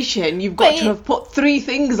foundation, you've got to have put 3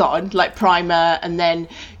 things on, like primer, and then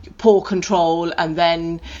pore control, and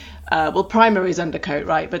then primer is undercoat,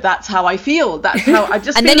 right? But that's how I feel. That's how I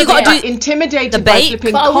just feel a bit intimidated by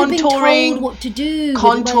flipping contouring. Told what to do,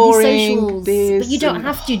 contouring. But you don't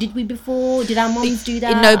have to. Did we before? Did our moms do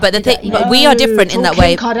that? No, but but we are different in that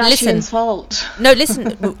way. Kardashian's fault. No,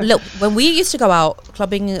 listen. Look, when we used to go out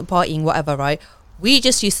clubbing, partying, whatever, right? We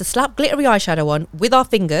just used to slap glittery eyeshadow on with our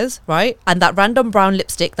fingers, right? And that random brown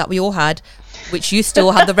lipstick that we all had, which you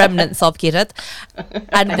still have the remnants of, Kirat.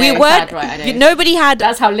 And we weren't, nobody had.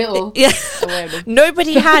 That's how little. Yeah.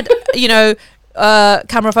 Nobody had,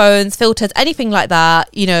 camera phones, filters, anything like that.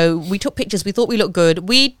 We took pictures. We thought we looked good.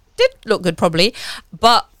 We did look good, probably.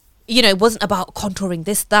 But, it wasn't about contouring,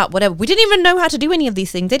 this, that, whatever. We didn't even know how to do any of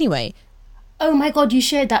these things anyway. Oh my God, you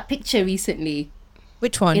shared that picture recently.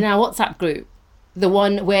 Which one? In our WhatsApp group. The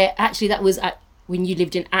one where, actually, that was when you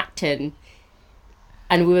lived in Acton.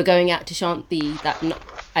 And we were going out to Shanti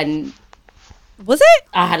Was it?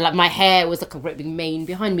 I had like my hair was like a great big mane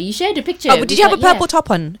behind me. You shared a picture. Oh, did you have a purple top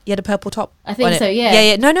on? You had a purple top. I think so. Yeah.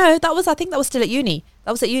 Yeah. No. I think that was still at uni.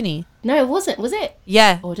 That was at uni. No, it wasn't. Was it?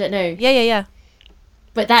 Yeah. Oh, I don't know. Yeah.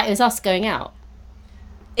 But that was us going out.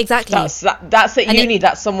 Exactly. That's at uni.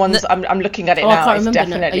 That's someone's. I'm looking at it now. I can't It's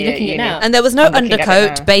remember now. definitely Are you looking at at it uni. now? And there was no I'm looking at it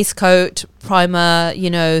undercoat, now. base coat, primer,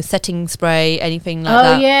 setting spray, anything like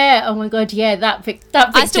that. Oh yeah. Oh my god. Yeah. That picture.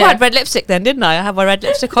 I still had red lipstick then, didn't I? I had my red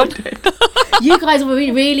lipstick on. You guys were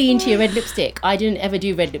really into your red lipstick. I didn't ever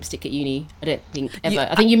do red lipstick at uni. I don't think ever.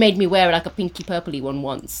 I think you made me wear like a pinky purpley one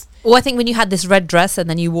once. Well, I think when you had this red dress and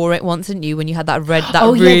then you wore it once, didn't you? When you had that red, that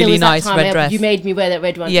there really was that nice time red dress. You made me wear that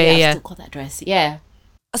red one. Yeah. I still got that dress. Yeah.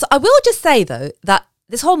 So I will just say though that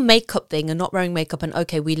this whole makeup thing and not wearing makeup and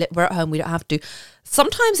okay, we're at home, we don't have to.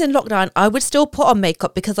 Sometimes in lockdown, I would still put on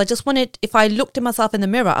makeup because I just wanted, if I looked at myself in the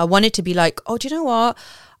mirror, I wanted to be like, oh, do you know what?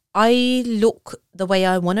 I look the way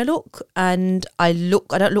I want to look, and I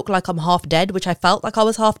don't look like I'm half dead, which I felt like I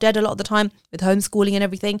was half dead a lot of the time with homeschooling and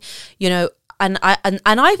everything, and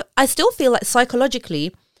I still feel like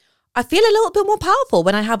psychologically, I feel a little bit more powerful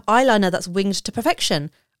when I have eyeliner that's winged to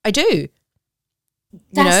perfection. I do.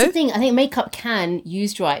 That's the thing. I think makeup can,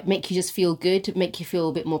 used right, make you just feel good, make you feel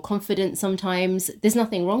a bit more confident sometimes. There's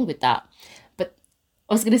nothing wrong with that. But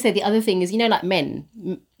I was going to say the other thing is, like men,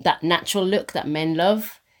 that natural look that men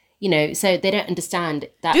love, so they don't understand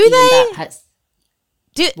that. Do they? That has,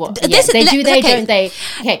 don't they?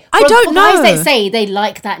 Okay, I don't for know. guys that say they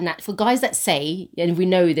like that, for guys that say, and we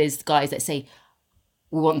know there's guys that say,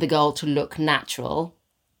 we want the girl to look natural,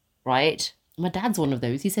 right? My dad's one of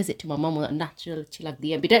those. He says it to my mum, like natural, she like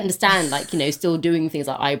the end. But don't understand, still doing things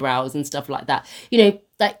like eyebrows and stuff like that.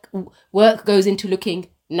 Like work goes into looking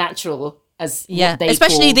natural as what they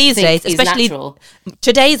especially these days. Especially natural.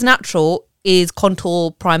 Today's natural is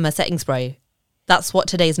contour primer setting spray. That's what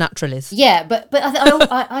today's natural is. Yeah, but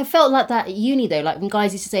I felt like that at uni though. Like when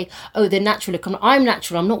guys used to say, "Oh, they're natural. Look, I'm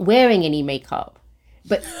natural. I'm not wearing any makeup."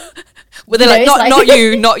 But well, they're like, not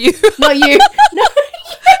you, not you, not you. No.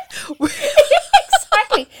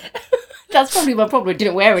 Exactly. That's probably my problem. I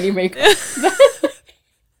didn't wear any makeup.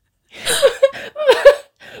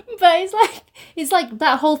 But it's like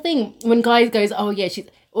that whole thing when guys goes, oh yeah,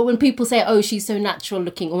 or when people say, oh, she's so natural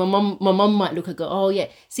looking, or my mum might look and go, oh yeah,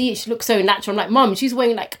 see, she looks so natural. I'm like, mum, she's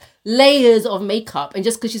wearing like layers of makeup, and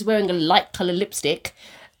just because she's wearing a light colour lipstick,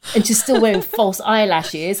 and she's still wearing false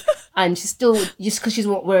eyelashes, and she's still, just because she's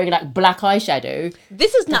wearing like black eyeshadow.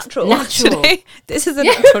 This is natural. Natural. This is a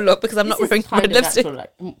natural look because I'm not wearing red lipstick. Natural,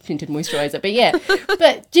 like tinted moisturiser. But yeah,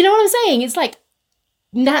 but do you know what I'm saying? It's like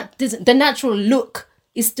the natural look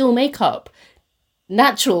is still makeup.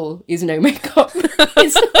 Natural is no makeup.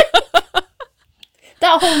 It's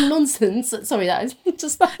that whole nonsense. Sorry, that is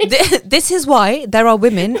just like... This is why there are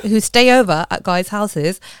women who stay over at guys'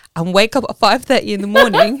 houses and wake up at 5:30 in the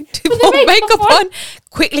morning to put makeup on,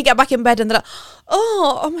 quickly get back in bed, and they're like,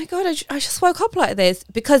 oh my God, I just woke up like this.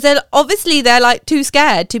 Because they're like too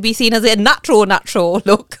scared to be seen as a natural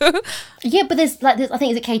look. Yeah, but there's I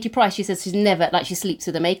think it's a Katie Price. She says she's never, she sleeps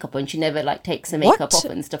with the makeup on. She never takes the makeup off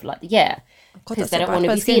and stuff like that. Yeah. Because they don't want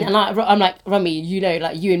to be seen. And I'm like, Rummy, you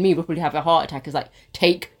and me will probably have a heart attack. It's like,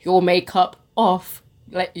 take your makeup off,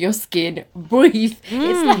 let your skin breathe.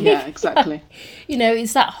 It's like, yeah, exactly.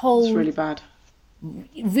 It's that whole... It's really bad.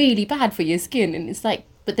 Really bad for your skin. And it's like,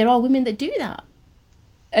 but there are women that do that.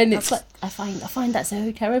 And it's like, I find that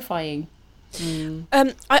so terrifying. I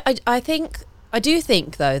do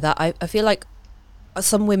think though that I feel like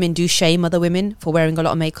some women do shame other women for wearing a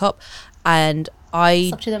lot of makeup, and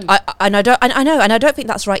I don't think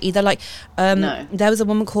that's right either. No. There was a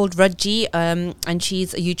woman called Rudji, and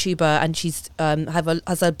she's a YouTuber, and she's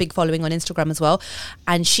has a big following on Instagram as well,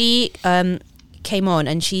 and she came on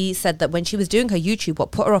and she said that when she was doing her YouTube, what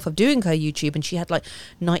put her off of doing her YouTube, and she had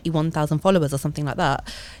 91,000 followers or something like that.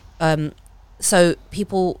 So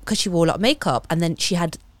people, because she wore a lot of makeup, and then she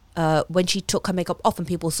had when she took her makeup off and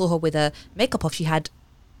people saw her with her makeup off, she had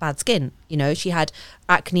bad skin, she had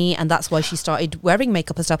acne, and that's why she started wearing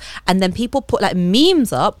makeup and stuff. And then people put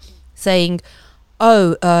memes up saying,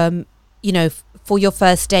 oh, for your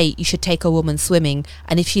first date you should take a woman swimming,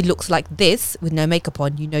 and if she looks like this with no makeup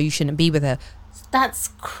on, you shouldn't be with her. That's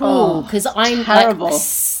cruel, because I'm terrible.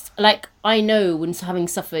 I know, when having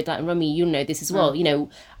suffered, Rummy, you know this as well,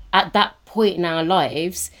 at that point in our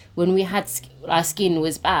lives when we had our skin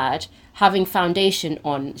was bad, having foundation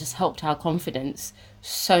on just helped our confidence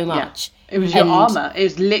so much. Yeah. It was your armour. It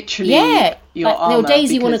was literally your armour. There were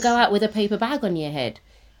days you want to go out with a paper bag on your head.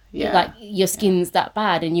 Yeah. Your skin's that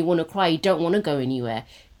bad and you want to cry, you don't want to go anywhere.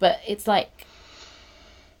 But it's like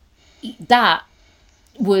that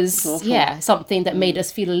was something that made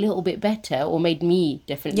us feel a little bit better, or made me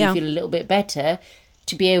definitely feel a little bit better,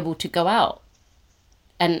 to be able to go out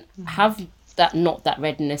and have that, not that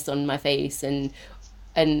redness on my face, and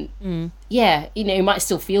yeah, you know, it might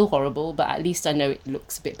still feel horrible, but at least I know it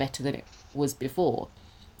looks a bit better than it was before.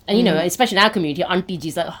 And you know, especially in our community, Auntie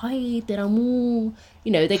G's like, "Hi, teramu,"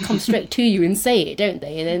 you know, they come straight to you and say it, don't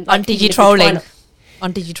they? And then like, Auntie G trolling.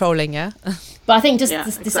 Auntie G trolling, yeah. But I think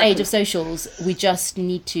just this age of socials, we just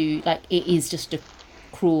need to, like, it is just a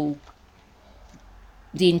cruel,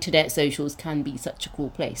 the internet socials can be such a cruel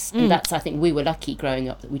place. And that's, I think we were lucky growing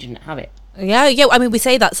up that we didn't have it. Yeah. I mean, we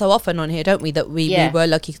say that so often on here, don't we? That we were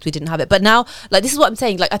lucky because we didn't have it. But now, like, this is what I'm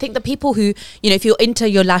saying. Like, I think the people who, you know, if you're into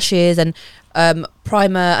your lashes and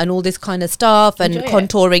primer and all this kind of stuff and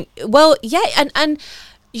contouring, well, yeah, and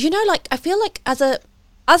you know, like, I feel like as a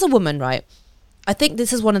woman, right? I think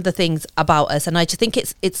this is one of the things about us, and I just think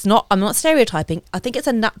it's not, I'm not stereotyping, I think it's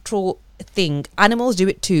a natural thing. Animals do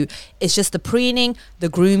it too. It's just the preening, the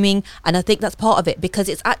grooming, and I think that's part of it, because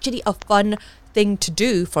it's actually a fun thing to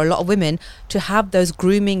do for a lot of women, to have those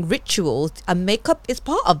grooming rituals, and makeup is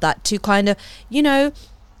part of that, to kind of, you know,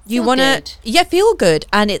 you want to feel good,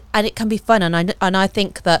 and it can be fun, and I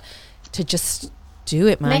think that to just do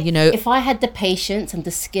it, man, you know. If I had the patience and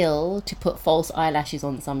the skill to put false eyelashes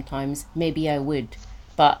on sometimes, maybe I would,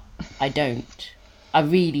 but I don't. I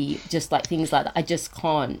really just, like, things like that, I just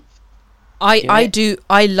can't.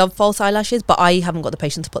 I love false eyelashes, but I haven't got the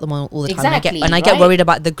patience to put them on all the time. Exactly, I get worried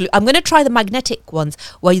about the glue. I'm going to try the magnetic ones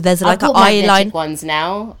where there's like an eye line. Ones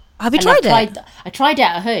now. Have you tried it? I tried it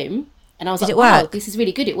at home, and I was like, wow, this is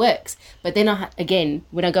really good, it works. But then again,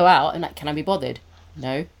 when I go out, I'm like, can I be bothered?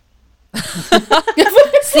 No.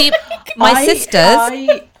 See, my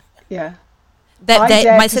sisters.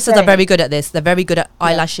 My sisters are very good at this. They're very good at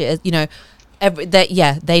eyelashes. You know,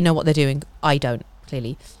 they know what they're doing. I don't,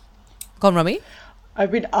 clearly. Go on, Rummy. I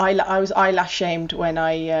was eyelash shamed when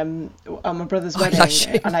I on my brother's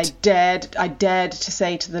wedding, and I dared to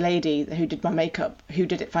say to the lady who did my makeup, who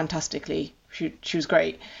did it fantastically, she was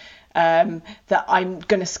great, that I'm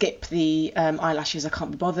gonna skip the eyelashes, I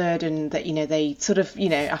can't be bothered, and that, you know, they sort of, you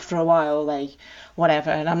know, after a while they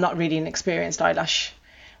whatever, and I'm not really an experienced eyelash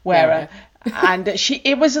wearer. And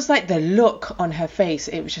it was just like the look on her face,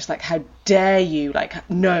 it was just like, how dare you, like,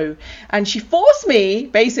 no. And she forced me,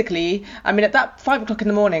 basically. I mean, at that 5 o'clock in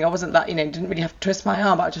the morning, I wasn't that, you know, didn't really have to twist my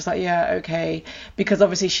arm, but I was just like, yeah, okay, because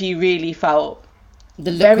obviously she really felt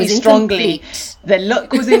very strongly the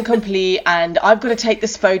look was incomplete, and I've got to take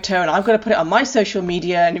this photo and I've got to put it on my social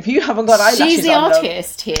media, and if you haven't got eyelashes she's the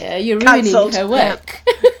artist here, you're ruining her work.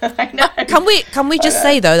 I know. Can we just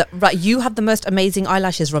say though that, right, you have the most amazing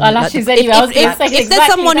eyelashes, Rummy. Eyelashes, like, anyway, if there's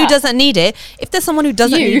someone who doesn't need it,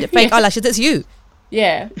 need fake eyelashes, it's you.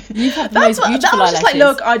 Yeah, you have the most beautiful eyelashes. Just like,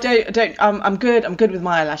 look, I don't. I'm good with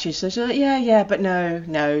my eyelashes. So she's like, yeah, but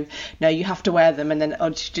no, you have to wear them, and then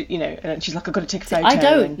you know, and she's like, I've got to take a photo. I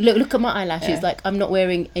don't look at my eyelashes. Yeah. Like, I'm not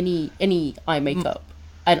wearing any eye makeup,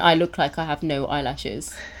 and I look like I have no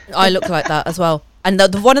eyelashes. I look like that as well. And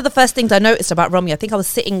one of the first things I noticed about Rummy, I think I was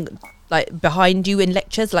sitting like behind you in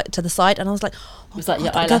lectures, like to the side, and I was like, oh, was that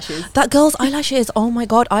your eyelashes? That girl's eyelashes, oh my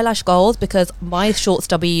god, eyelash goals, because my short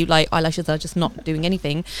stubby like eyelashes are just not doing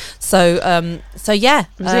anything. So yeah.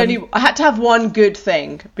 I had to have one good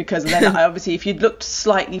thing, because then obviously if you'd looked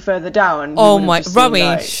slightly further down, oh my, Rummy,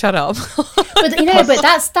 like, shut up. But you know, but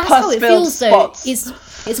that's how it feels spots. Though.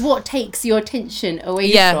 It's what takes your attention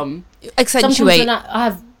away from. Accentuate. Sometimes when I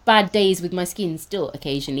have bad days with my skin still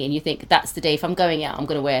occasionally, and you think that's the day, if I'm going out, I'm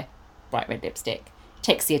going to wear bright red lipstick.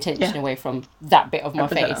 Takes the attention away from that bit of my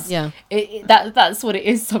face. Yeah, that's what it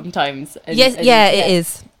is sometimes.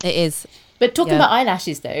 It is. But talking about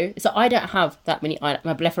eyelashes though, so I don't have that many. My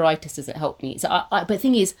blepharitis doesn't help me. So but the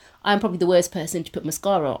thing is, I'm probably the worst person to put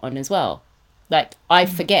mascara on as well. Like, I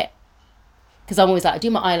forget, because I'm always like, I do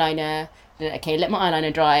my eyeliner, then, okay, let my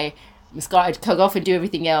eyeliner dry, mascara, go off and do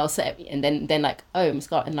everything else, and then like, oh,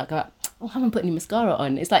 mascara, and like go out, oh, I haven't put any mascara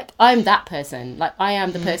on. It's like, I'm that person. Like, I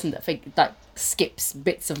am the person that like skips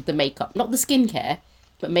bits of the makeup, not the skincare,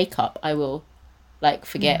 but makeup. I will like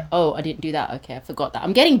forget. Oh, I didn't do that. Okay, I forgot that.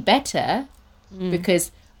 I'm getting better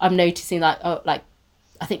because I'm noticing like, oh, like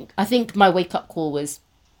I think my wake up call was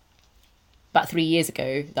about 3 years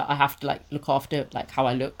ago, that I have to like look after like how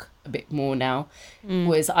I look a bit more now.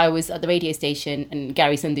 Was I was at the radio station and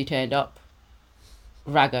Gary Sandhu turned up,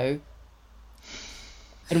 Rago,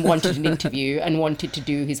 and wanted an interview and wanted to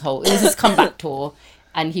do his whole, it was his comeback tour,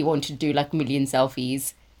 and he wanted to do like 1 million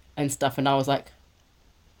selfies and stuff, and I was like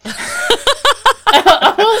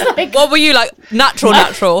I was like, what were you like? Natural.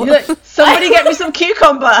 Like, somebody get me some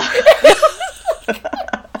cucumber.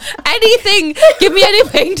 anything. Give me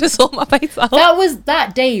anything to sort my face out.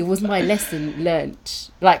 That day was my lesson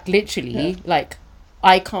learnt. Like literally, like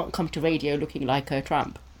I can't come to radio looking like a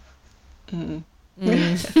tramp.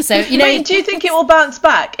 So you know, but do you think it will bounce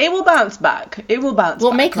back? It will bounce back. It will bounce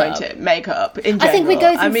back. Makeup. Makeup in general. I think we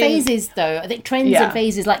go through phases, though. I think trends and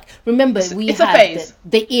phases. Like remember, we had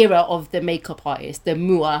the era of the makeup artist, the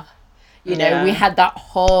mua. You know, we had that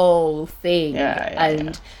whole thing,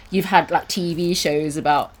 and you've had like TV shows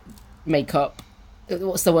about makeup.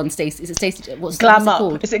 What's the one, Stacey? Is it Stacey? What's Glam it Up?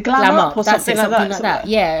 called? Is it Glam Up or something like that?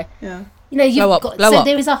 Yeah. Yeah. You know, you've got glow up.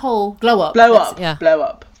 there is a whole glow up. Blow up. Blow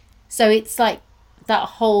up. So it's like that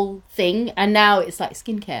whole thing, and now it's like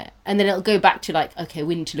skincare, and then it'll go back to like, okay,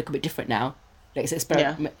 we need to look a bit different now. Let's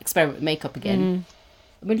experiment with makeup again.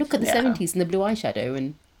 I mean, look at the 70s and the blue eyeshadow,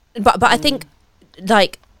 and but I think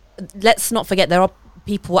like, let's not forget there are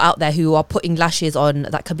people out there who are putting lashes on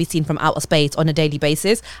that can be seen from outer space on a daily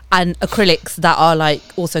basis, and acrylics that are like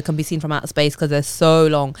also can be seen from outer space because they're so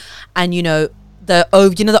long, and you know the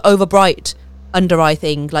over bright under eye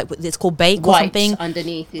thing, like it's called bake or something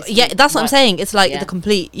underneath. That's what I'm saying. It's like the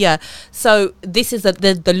complete so this is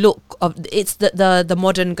the look of, it's the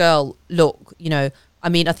modern girl look, you know. I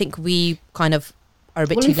mean, I think we kind of are a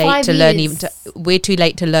bit too late to learn. We're too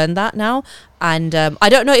late to learn that now, and I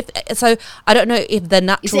don't know if the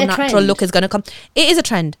natural look is going to come. It is a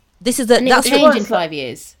trend. This is that's change in 5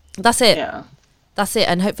 years. That's it. That's it,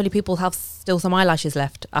 and hopefully people have still some eyelashes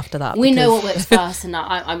left after that. We know what works for us, and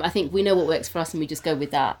I think we know what works for us, and we just go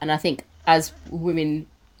with that. And I think as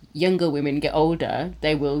younger women get older,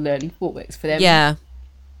 they will learn what works for them. Yeah,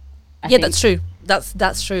 that's true.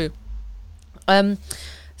 That's true.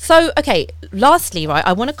 So, okay, lastly, right,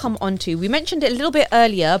 I want to come on to, we mentioned it a little bit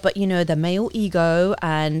earlier, but, you know, the male ego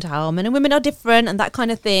and how men and women are different and that kind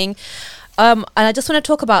of thing. And I just want to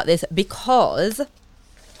talk about this because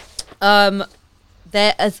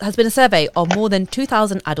there has been a survey of more than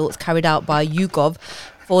 2,000 adults carried out by YouGov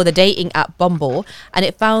for the dating app Bumble, and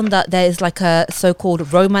it found that there is like a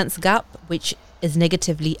so-called romance gap, which is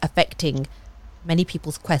negatively affecting many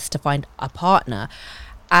people's quest to find a partner.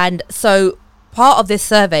 And so part of this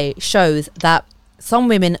survey shows that some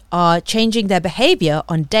women are changing their behaviour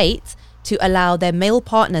on dates to allow their male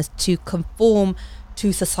partners to conform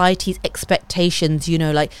to society's expectations, you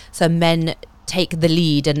know, like, so men take the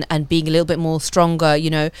lead and being a little bit more stronger, you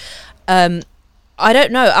know. I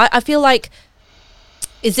don't know. I feel like,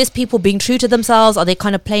 is this people being true to themselves? Are they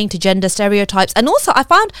kind of playing to gender stereotypes? And also I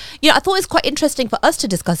found, you know, I thought it's quite interesting for us to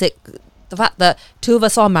discuss it, the fact that two of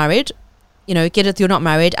us are married, you know, Kirat, you're not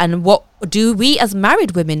married, and what do we as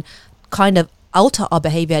married women kind of alter our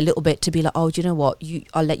behaviour a little bit to be like, oh, do you know what,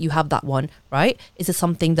 I'll let you have that one, right? Is this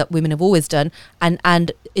something that women have always done? And on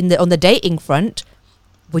the dating front,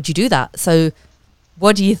 would you do that? So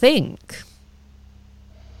what do you think?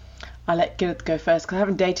 I'll let Kirat go first because I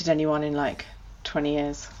haven't dated anyone in like 20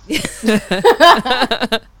 years.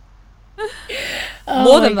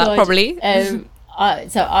 More than that, probably.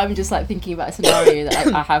 So I'm just like thinking about a scenario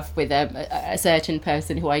that I have with a certain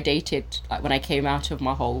person who I dated like when I came out of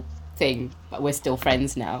my whole thing, but we're still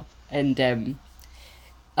friends now. And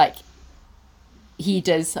like he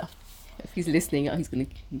does, if he's listening, he's going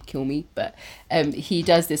to kill me, but he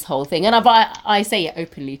does this whole thing, and I say it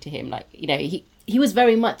openly to him, like, you know, he was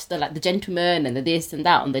very much the gentleman and the this and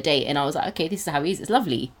that on the date, and I was like, okay, this is how he is, it's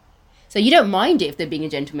lovely. So you don't mind it if they're being a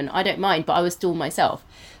gentleman, I don't mind, but I was still myself.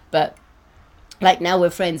 But like now we're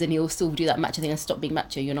friends and he'll still do that macho thing and stop being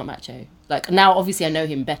macho, you're not macho. Like now obviously I know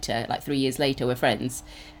him better, like 3 years later we're friends.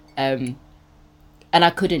 And I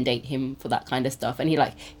couldn't date him for that kind of stuff. And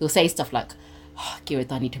he'll say stuff like, oh,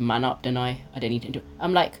 Kirat, I need to man up, don't I? I don't need to do.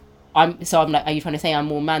 I'm like, are you trying to say I'm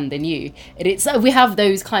more man than you? And it's we have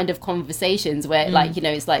those kind of conversations where like, you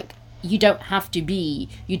know, it's like you don't have to do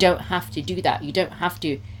that. You don't have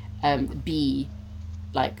to be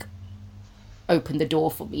like open the door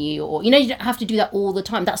for me, or, you know, you don't have to do that all the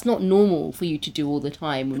time. That's not normal for you to do all the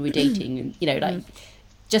time when we're dating. And, you know, like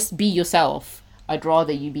just be yourself. I'd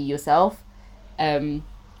rather you be yourself.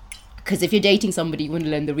 Because if you're dating somebody, you want to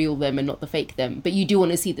learn the real them and not the fake them. But you do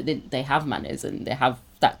want to see that they have manners and they have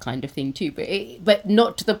that kind of thing too. But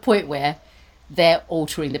not to the point where they're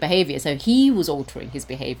altering the behaviour. So he was altering his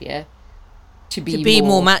behaviour to be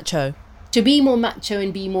more macho. To be more macho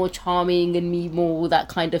and be more charming and be more that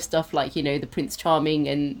kind of stuff, like, you know, the Prince Charming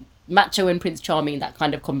and macho and Prince Charming, that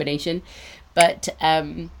kind of combination. But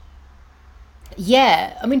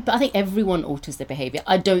yeah, I mean, but I think everyone alters their behaviour.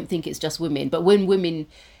 I don't think it's just women. But when women,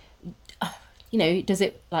 you know, does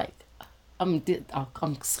it like, I'm just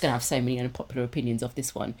going to have so many unpopular opinions of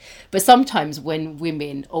this one. But sometimes when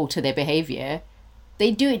women alter their behaviour,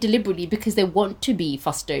 they do it deliberately because they want to be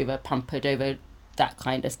fussed over, pampered over, that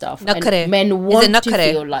kind of stuff. Nakkare. And men want to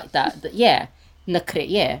nakkare? feel like that. Yeah, nakkare,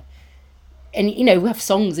 yeah. And, you know, we have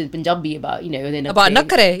songs in Punjabi about, you know, About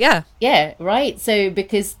nakkare, yeah. Yeah, right? So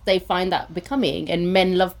because they find that becoming, and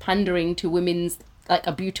men love pandering to women's, like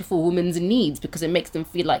a beautiful woman's needs because it makes them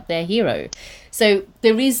feel like they're hero. So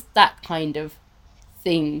there is that kind of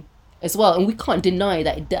thing as well. And we can't deny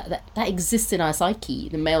that exists in our psyche,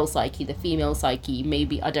 the male psyche, the female psyche.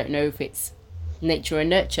 Maybe, I don't know if it's nature and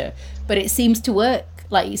nurture, but it seems to work.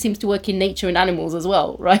 Like, it seems to work in nature and animals as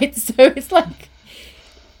well, right? So it's like...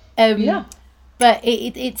 yeah. But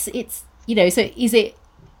it's you know, so is it,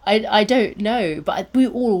 I don't know, but we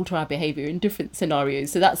all alter our behaviour in different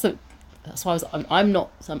scenarios. So that's why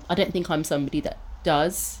I don't think I'm somebody that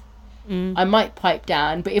does. I might pipe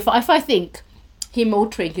down, but if I think him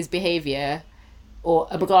altering his behaviour, or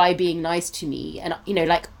a guy being nice to me, and, you know,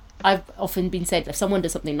 like I've often been said, if someone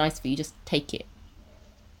does something nice for you, just take it.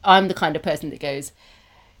 I'm the kind of person that goes,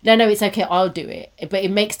 no, it's okay, I'll do it. But it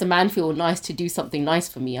makes the man feel nice to do something nice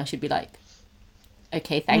for me. I should be like,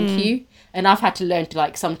 okay, thank you. And I've had to learn to,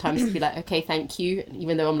 like, sometimes be like, okay, thank you,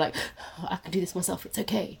 even though I'm like, oh, I can do this myself, it's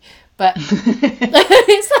okay. But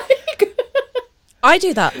it's like I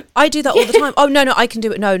do that all the time. Oh no, I can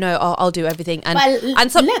do it. No, I'll do everything. And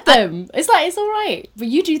let them. It's like, it's all right, but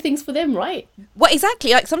you do things for them, right? Well,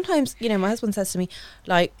 exactly. Like, sometimes, you know, my husband says to me,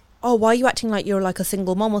 like, oh, why are you acting like you're like a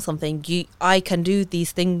single mom or something? I can do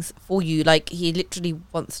these things for you. Like, he literally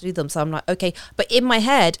wants to do them. So I'm like, okay. But in my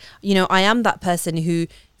head, you know, I am that person who,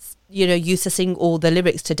 you know, used to sing all the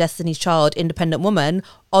lyrics to Destiny's Child, Independent Woman,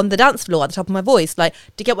 on the dance floor at the top of my voice. Like,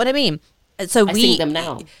 do you get what I mean? So I sing them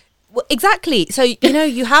now. Well, exactly. So, you know,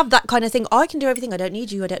 you have that kind of thing. Oh, I can do everything. I don't need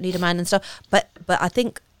you. I don't need a man and stuff. But I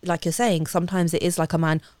think, like you're saying, sometimes it is like a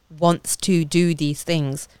man wants to do these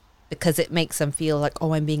things because it makes them feel like,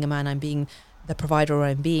 oh, I'm being a man, I'm being the provider, or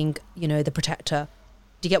I'm being, you know, the protector.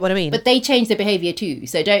 Do you get what I mean? But they change their behaviour too.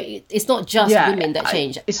 So it's not just women that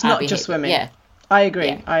change. It's not just women. Yeah. I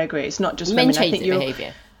agree. It's not just men women. change their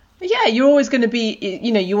behaviour. Yeah, you're always going to be,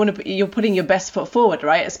 you know, you're putting your best foot forward,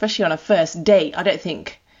 right? Especially on a first date. I don't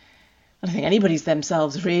think anybody's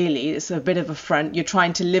themselves, really. It's a bit of a front. You're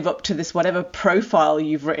trying to live up to this whatever profile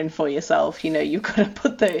you've written for yourself. You know, you've got to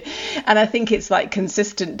put and I think it's like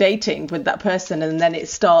consistent dating with that person, and then it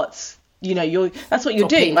starts, you know, that's what you're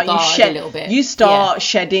doing, right? You start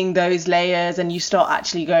shedding those layers, and you start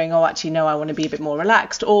actually going, oh, actually, no, I want to be a bit more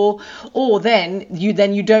relaxed, or then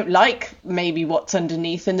you don't like maybe what's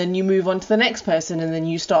underneath, and then you move on to the next person, and then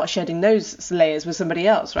you start shedding those layers with somebody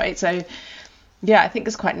else, right? So yeah, I think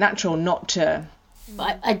it's quite natural not to.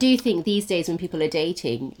 But I do think these days when people are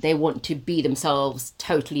dating, they want to be themselves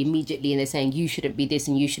totally immediately, and they're saying you shouldn't be this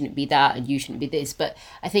and you shouldn't be that and you shouldn't be this. But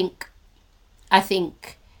I think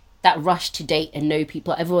that rush to date and know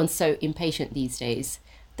people, everyone's so impatient these days.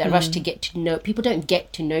 That rush to get to know people, don't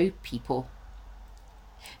get to know people.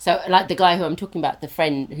 So like the guy who I'm talking about, the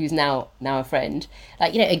friend who's now a friend,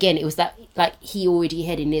 like, you know, again, it was that, like, he already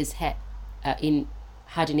had in his head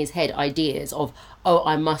ideas of, oh,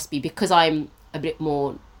 I must be, because I'm a bit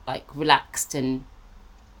more like relaxed and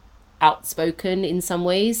outspoken in some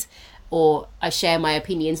ways, or I share my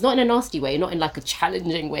opinions, not in a nasty way, not in like a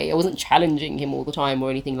challenging way. I wasn't challenging him all the time or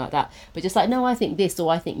anything like that, but just like, no, I think this,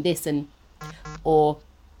 or I think this, or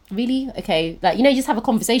really, okay, like, you know, you just have a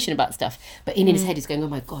conversation about stuff, but in his head he's going, oh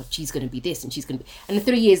my god, she's going to be this and she's going to be, and then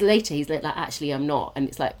 3 years later he's like, actually I'm not, and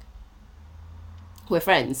it's like, we're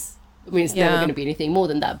friends. I mean, it's never going to be anything more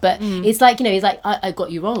than that. But it's like, you know, he's like, I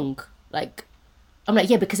got you wrong. Like, I'm like,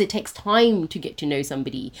 yeah, because it takes time to get to know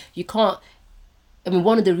somebody. You can't, I mean,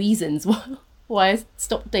 one of the reasons why I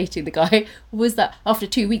stopped dating the guy was that after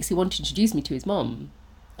 2 weeks, he wanted to introduce me to his mom.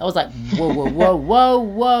 I was like, whoa.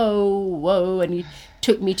 And he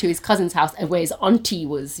took me to his cousin's house, and where his auntie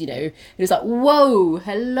was, you know. And it was like, whoa,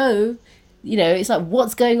 hello. You know, it's like,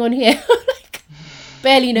 what's going on here? Like,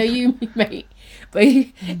 barely know you, mate. But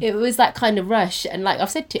it was that kind of rush. And like I've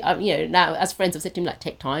said to, you know, now as friends, I've said to him, like,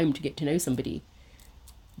 take time to get to know somebody.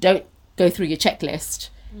 Don't go through your checklist.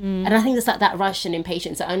 And I think it's like that rush and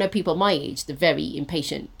impatience. I know people my age, they're very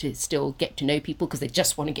impatient to still get to know people because they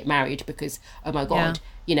just want to get married because, oh my God,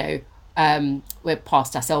 you know, we're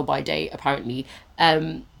past our sell-by date, apparently.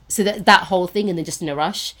 So that whole thing, and then just in a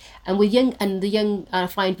rush. And I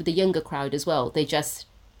find with the younger crowd as well, they just,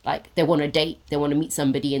 like, they want to date, they want to meet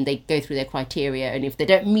somebody, and they go through their criteria. And if they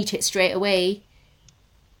don't meet it straight away,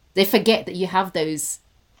 they forget that you have those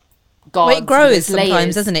guards. Well, it grows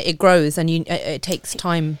sometimes, doesn't it? It grows, and it takes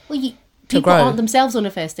time to grow. People aren't themselves on a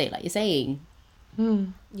first date, like you're saying.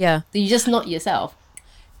 Yeah. You're just not yourself.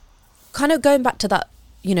 kind of going back to that,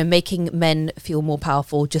 you know, making men feel more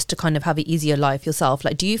powerful just to kind of have an easier life yourself.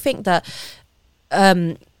 Like, do you think that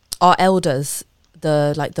our elders,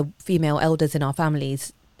 the female elders in our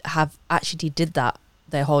families, have actually did that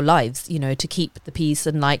their whole lives, you know, to keep the peace?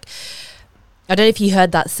 And like, I don't know if you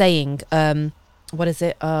heard that saying, what is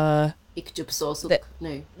it? No,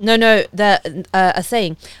 a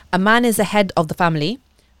saying, a man is the head of the family,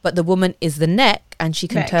 but the woman is the neck, and she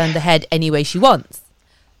can turn the head any way she wants.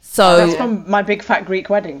 So that's from My Big Fat Greek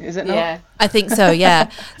Wedding, is it not? Yeah, I think so. Yeah.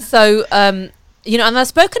 So you know, and I've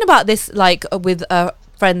spoken about this like with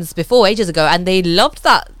friends before, ages ago, and they loved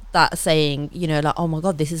that saying. You know, like, oh my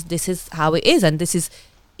god, this is how it is, and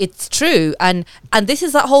it's true, and this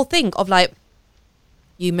is that whole thing of like,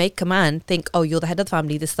 you make a man think, oh, you're the head of the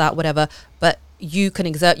family, this, that, whatever, but you can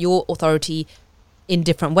exert your authority in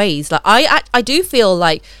different ways. Like, I do feel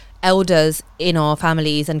like elders in our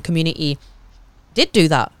families and community did do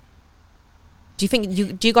that. Do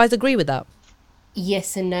you guys agree with that?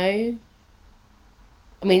 Yes and no.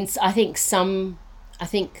 I mean, I think some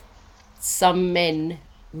men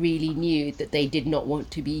really knew that they did not want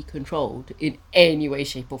to be controlled in any way,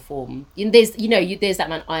 shape or form. And there's that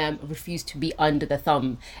man, I refuse to be under the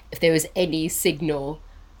thumb. If there was any signal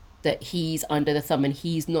that he's under the thumb and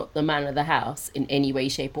he's not the man of the house in any way,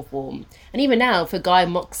 shape or form. And even now, if a guy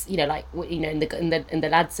mocks, you know, like, you know, in the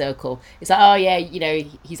lad circle, it's like, oh yeah, you know,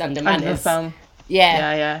 he's under manners. Under the thumb.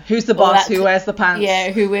 Yeah. Who's the boss? Who wears the pants?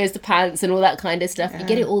 Yeah, who wears the pants and all that kind of stuff. You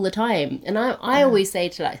get it all the time. And I always say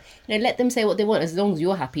to, like, you know, let them say what they want as long as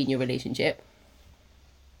you're happy in your relationship.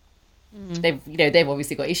 They've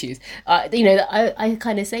obviously got issues. You know, I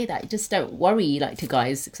kind of say that, just don't worry, like, to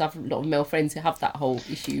guys, because I have a lot of male friends who have that whole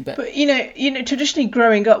issue. But you know, traditionally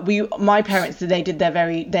growing up, my parents,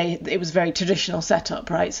 it was very traditional setup,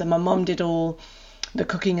 right? So my mum did all the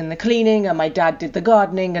cooking and the cleaning, and my dad did the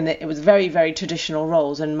gardening, and it was very, very traditional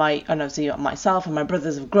roles. And obviously myself and my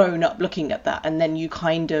brothers have grown up looking at that, and then you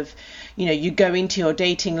kind of, you know, you go into your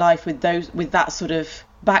dating life with that sort of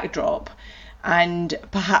backdrop. And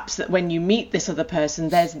perhaps that when you meet this other person,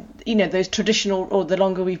 there's, you know, those traditional, or the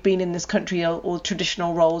longer we've been in this country, all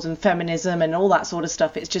traditional roles and feminism and all that sort of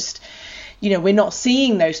stuff, it's just, you know, we're not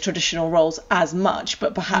seeing those traditional roles as much,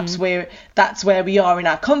 but perhaps that's where we are in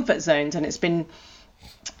our comfort zones. And it's been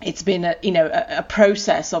a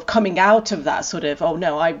process of coming out of that sort of, oh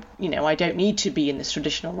no, I don't need to be in this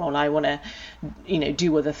traditional role, I want to, you know,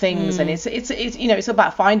 do other things. And it's you know, it's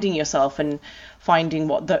about finding yourself and finding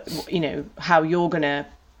you know, how you're gonna,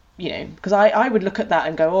 you know, because I would look at that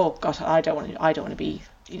and go, oh god, I don't want to be,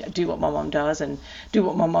 you know, do what my mum does and do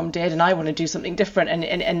what my mum did, and I want to do something different,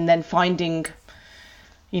 and then finding,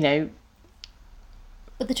 you know.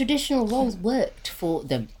 But the traditional roles worked for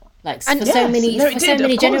them. Like, for so many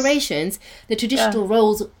generations, the traditional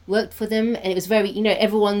roles worked for them, and it was very, you know,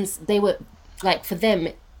 they were, like, for them,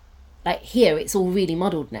 like, here, it's all really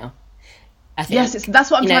muddled now, I think. Yes,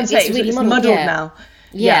 that's what I'm trying to say. It's muddled now.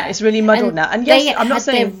 Yeah, it's really muddled now. And yes, I'm not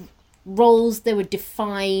saying... Their roles, they were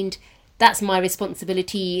defined. That's my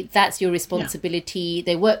responsibility. That's your responsibility. Yeah.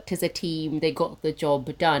 They worked as a team. They got the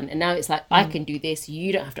job done. And now it's like, I can do this.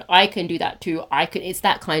 You don't have to. I can do that too. It's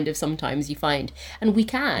that kind of, sometimes you find. And we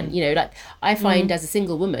can, you know, like, I find as a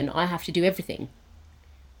single woman, I have to do everything.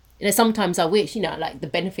 You know, sometimes I wish, you know, like, the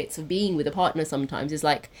benefits of being with a partner sometimes is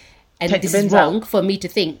like, and this is wrong for me to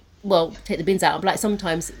think, well, take the bins out. But like,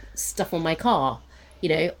 sometimes stuff on my car, you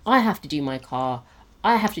know, I have to do my car.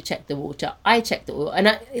 I have to check the water. I check the oil.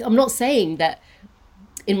 And I'm not saying that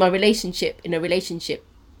in a relationship,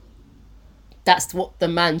 that's what the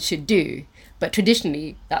man should do. But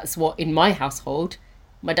traditionally, that's what, in my household,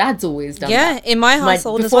 my dad's always done that. Yeah, in my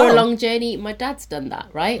household as well. Before a long journey, my dad's done that,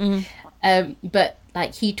 right? But,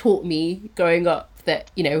 like, he taught me growing up that,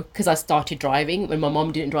 you know, because I started driving when my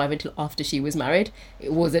mom didn't drive until after she was married.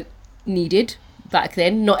 It wasn't needed. Back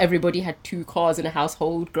then, not everybody had 2 cars in a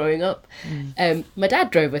household growing up. My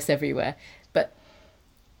dad drove us everywhere. But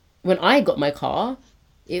when I got my car,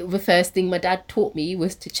 the first thing my dad taught me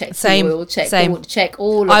was to check the oil, check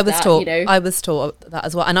all of that. I was taught that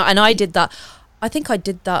as well. And I did that. I think I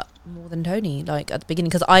did that more than Tony, like, at the beginning,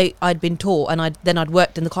 because I'd been taught, and I'd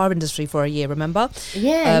worked in the car industry for a year, remember?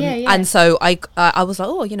 Yeah. And so I was like,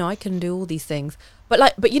 oh, you know, I can do all these things.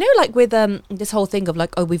 But you know, like, with this whole thing of,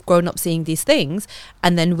 like, oh, we've grown up seeing these things,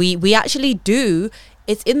 and then we actually do,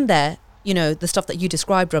 it's in there, you know, the stuff that you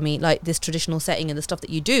described, Rummy, like this traditional setting and the stuff that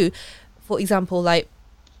you do. For example, like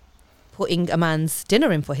putting a man's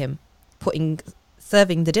dinner in for him,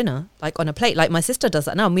 serving the dinner, like, on a plate. Like, my sister does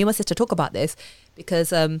that now. Me and my sister talk about this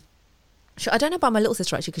because I don't know about my little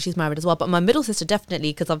sister, actually, because she's married as well, but my middle sister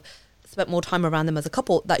definitely, because I've spent more time around them as a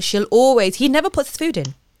couple, that he never puts his food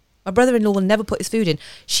in. My brother-in-law will never put his food in.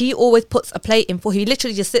 She always puts a plate in for him. He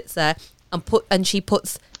literally just sits there and she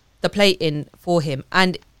puts the plate in for him.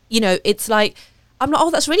 And, it's like, I'm like,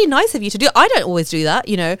 oh, that's really nice of you to do. I don't always do that,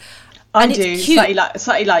 I and do. it's cute.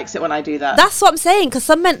 Slightly likes it when I do that. That's what I'm saying, because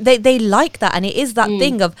some men, they like that, and it is that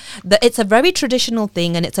thing of that. It's a very traditional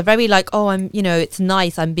thing, and it's a very like, oh, it's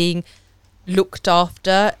nice, I'm being looked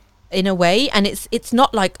after in a way, and it's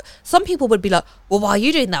not like some people would be like, well, why are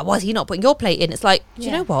you doing that? Why is he not putting your plate in? It's like, do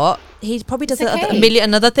you know what? He probably does a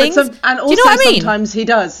million other things. And also, do you know what I mean? Sometimes he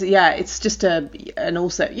does. Yeah, it's just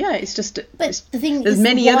it's just. But the thing there's is,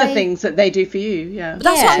 many other things that they do for you. Yeah, but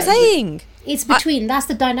that's what I'm saying. It's that's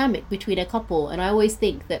the dynamic between a couple, and I always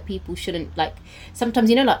think that people shouldn't, like, sometimes,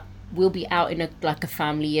 like, we'll be out in a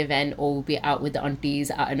family event, or we'll be out with the aunties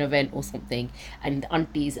at an event or something, and the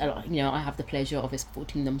aunties are, I have the pleasure of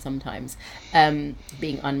escorting them sometimes,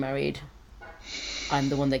 being unmarried. I'm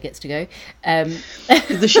the one that gets to go.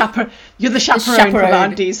 You're the chaperone for the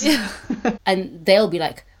aunties. And they'll be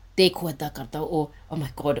like, dekho edda karta, or oh my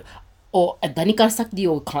god, or edda nahi kar sakti,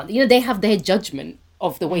 or can't. They have their judgment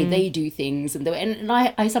of the way they do things, and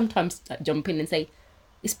I sometimes jump in and say,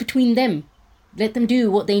 it's between them. Let them do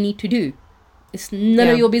what they need to do. It's none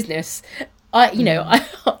of your business.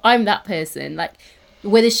 I'm that person. Like,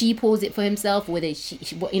 whether she pours it for himself, or whether she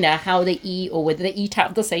how they eat, or whether they eat out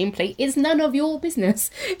of the same plate, is none of your business.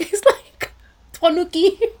 It's like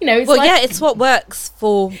tanuki, It's it's what works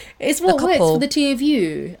for. It's what works for the two of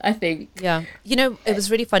you, I think. Yeah, it was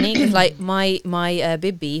really funny because like my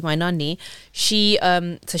Bibi, my nanny, she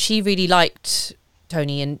really liked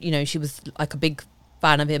Tony, and she was like a big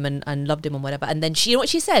fan of him and loved him and whatever. And then what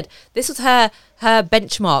she said, this was her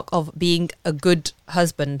benchmark of being a good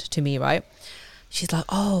husband to me, right? She's like,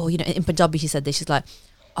 oh, in Punjabi she said this. She's like,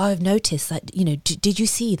 I've noticed that, did you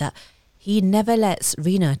see that he never lets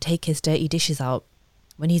Rina take his dirty dishes out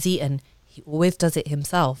when he's eaten? He always does it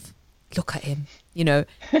himself. Look at him,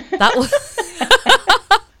 that was.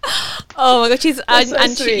 Oh my god,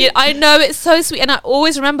 I know, it's so sweet, and I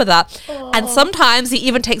always remember that. Aww. And sometimes he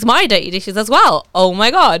even takes my dirty dishes as well. Oh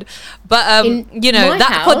my god! But that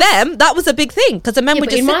house, for them, that was a big thing, because the men would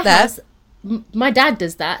just sit there. House, my dad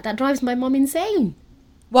does that. That drives my mum insane.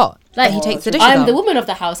 What? Like, he takes the dishes I'm out? the woman of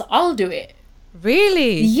the house. I'll do it.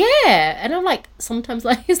 Really? Yeah. And I'm like, sometimes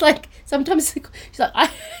she's like,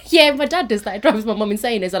 yeah, my dad does that. It drives my mum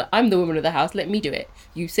insane. It's like, I'm the woman of the house. Let me do it.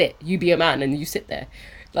 You sit. You be a man, and you sit there.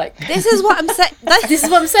 Like, this is what I'm saying. This is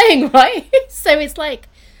what I'm saying, right? So it's like,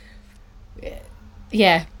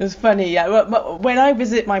 yeah. It's funny, yeah. When I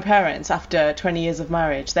visit my parents after 20 years of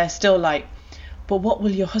marriage, they're still like, but what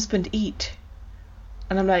will your husband eat?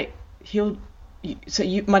 And I'm like,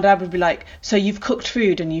 my dad would be like, so you've cooked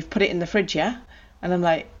food and you've put it in the fridge, yeah? And I'm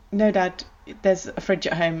like, no, Dad, there's a fridge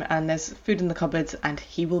at home and there's food in the cupboards and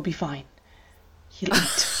he will be fine. He'll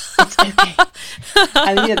eat. It's okay.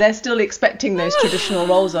 And they're still expecting those traditional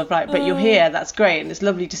roles of, right, but you're here, that's great, and it's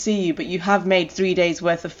lovely to see you, but you have made 3 days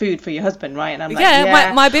worth of food for your husband, right? And I'm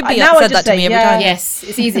like, my Bibi said that to me every time. Yes,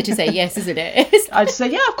 it's easy to say yes, isn't it? I just say,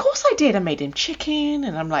 yeah, of course I did. I made him chicken,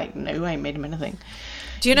 and I'm like, no, I ain't made him anything.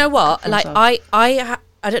 Do you know what? Like, I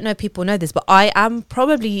don't know if people know this, but I am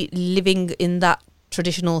probably living in that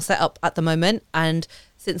traditional setup at the moment, and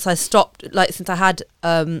since I had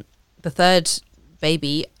the third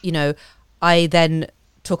baby, I then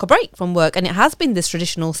took a break from work, and it has been this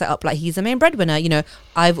traditional setup. Like, he's the main breadwinner,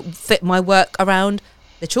 I've fit my work around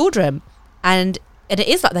the children, and it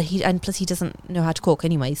is like that. And plus he doesn't know how to cook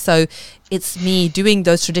anyway, so it's me doing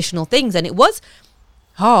those traditional things. And it was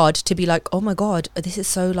hard to be like, oh my god, this is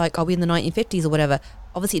so like, are we in the 1950s or whatever?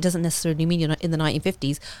 Obviously it doesn't necessarily mean you're not in the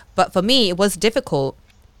 1950s, but for me it was difficult,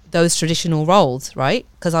 those traditional roles, right?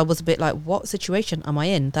 Because I was a bit like, what situation am I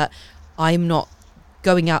in that I'm not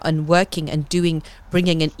going out and working and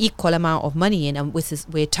bringing an equal amount of money in, and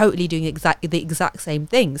we're totally doing the exact same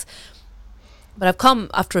things. But I've come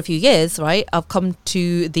after a few years, right? I've come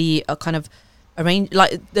to the kind of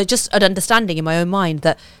just an understanding in my own mind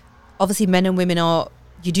that obviously men and women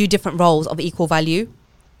you do different roles of equal value,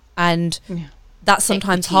 and that's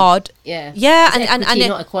sometimes equity. Hard. Yeah, and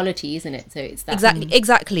not equality, isn't it? So it's that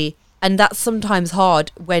exactly, and that's sometimes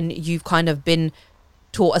hard when you've kind of been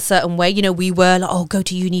taught a certain way. We were like, oh, go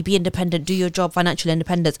to uni, be independent, do your job, financial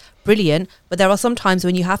independence, brilliant. But there are some times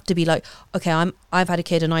when you have to be like, okay, I've had a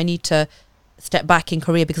kid and I need to step back in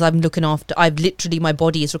career because I've literally, my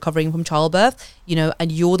body is recovering from childbirth,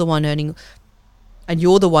 and you're the one earning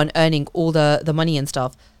all the money and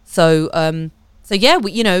stuff. So yeah,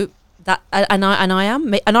 and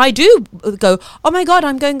I do go, oh my god,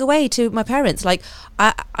 I'm going away to my parents, like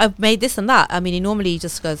I've made this and that. I mean, he normally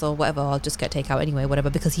just goes, oh whatever, I'll just get takeout anyway, whatever,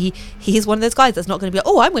 because he's one of those guys that's not going to be like,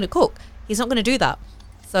 oh, I'm going to cook. He's not going to do that.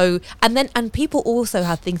 So and people also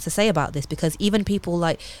have things to say about this, because even people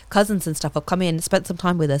like cousins and stuff have come in, spent some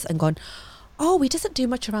time with us and gone, oh, he doesn't do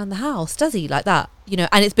much around the house, does he, like that, you know.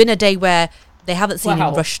 And it's been a day where they haven't seen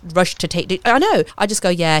him rush to take. I know. I just go,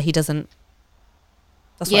 yeah, he doesn't.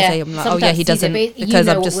 That's what I say. I'm like, oh yeah, he doesn't, because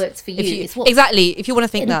I'm just. What works for you. Exactly. If you want to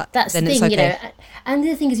think that, that's then the thing, it's okay. you know. And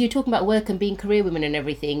the thing is, you're talking about work and being career women and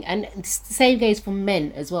everything, and the same goes for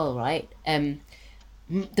men as well, right?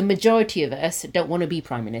 The majority of us don't want to be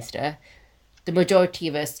prime minister. The majority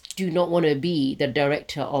of us do not want to be the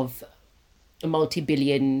director of a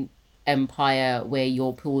multi-billion empire where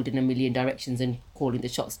you're pulled in a million directions and calling the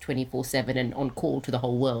shots 24/7 and on call to the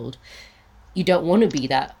whole world. You don't want to be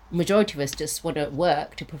that. Majority of us just want to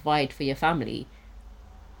work to provide for your family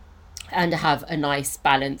and have a nice,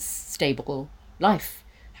 balanced, stable life.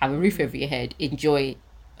 Have a roof over your head. Enjoy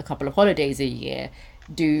a couple of holidays a year.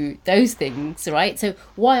 Do those things, right? So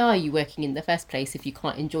why are you working in the first place if you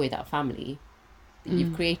can't enjoy that family that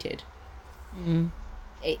you've created?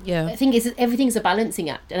 I think everything's a balancing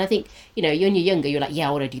act. And I think, you know, when you're younger, you're like, yeah,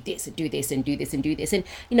 I want to do this and do this and do this and do this. And,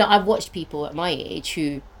 you know, I've watched people at my age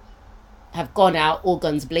who have gone out, all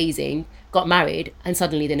guns blazing, got married, and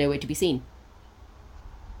suddenly they're nowhere to be seen.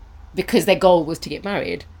 Because their goal was to get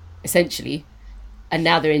married, essentially. And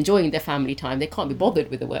now they're enjoying their family time. They can't be bothered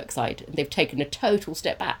with the work side. And they've taken a total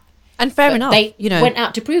step back. And fair enough. They you know, went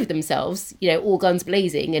out to prove themselves, you know, all guns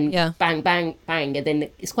blazing and bang, bang, bang. And then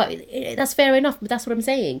it's that's fair enough. But that's what I'm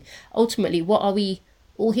saying. Ultimately, what are we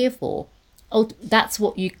all here for? That's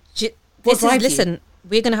what you... Listen,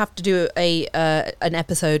 we're going to have to do an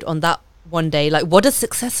episode on that one day. Like, what does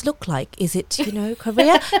success look like? Is it, you know,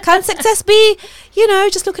 career? Can success be, you know,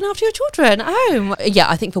 just looking after your children at home? Yeah,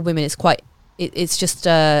 I think for women it's quite... It's just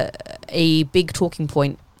a big talking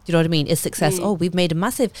point. Do you know what I mean? Is success, oh, we've made a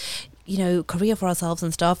massive, you know, career for ourselves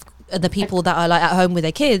and stuff. And the people that are like at home with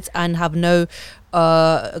their kids and have no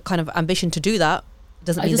kind of ambition to do that,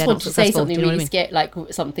 doesn't mean they're not successful. I just want to say something really scared, like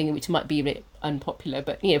something which might be a bit unpopular,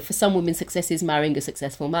 but, you know, for some women, success is marrying a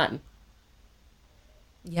successful man.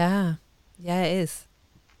 Yeah, it is.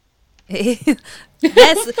 Yes.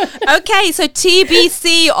 Okay, so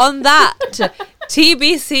TBC on that.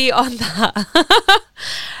 TBC on that.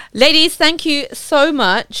 Ladies, thank you so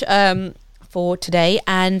much for today,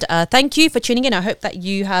 and thank you for tuning in. I hope that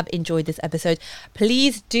you have enjoyed this episode.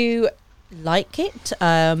 Please do like it.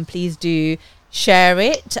 Please do share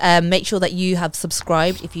it. Make sure that you have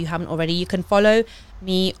subscribed if you haven't already. You can follow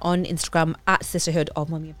me on Instagram at Sisterhood of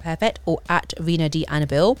Mummyimperfect or at Rena D.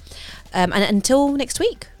 Annabelle. And until next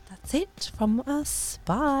week, that's it from us.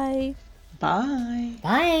 Bye. Bye.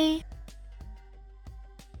 Bye.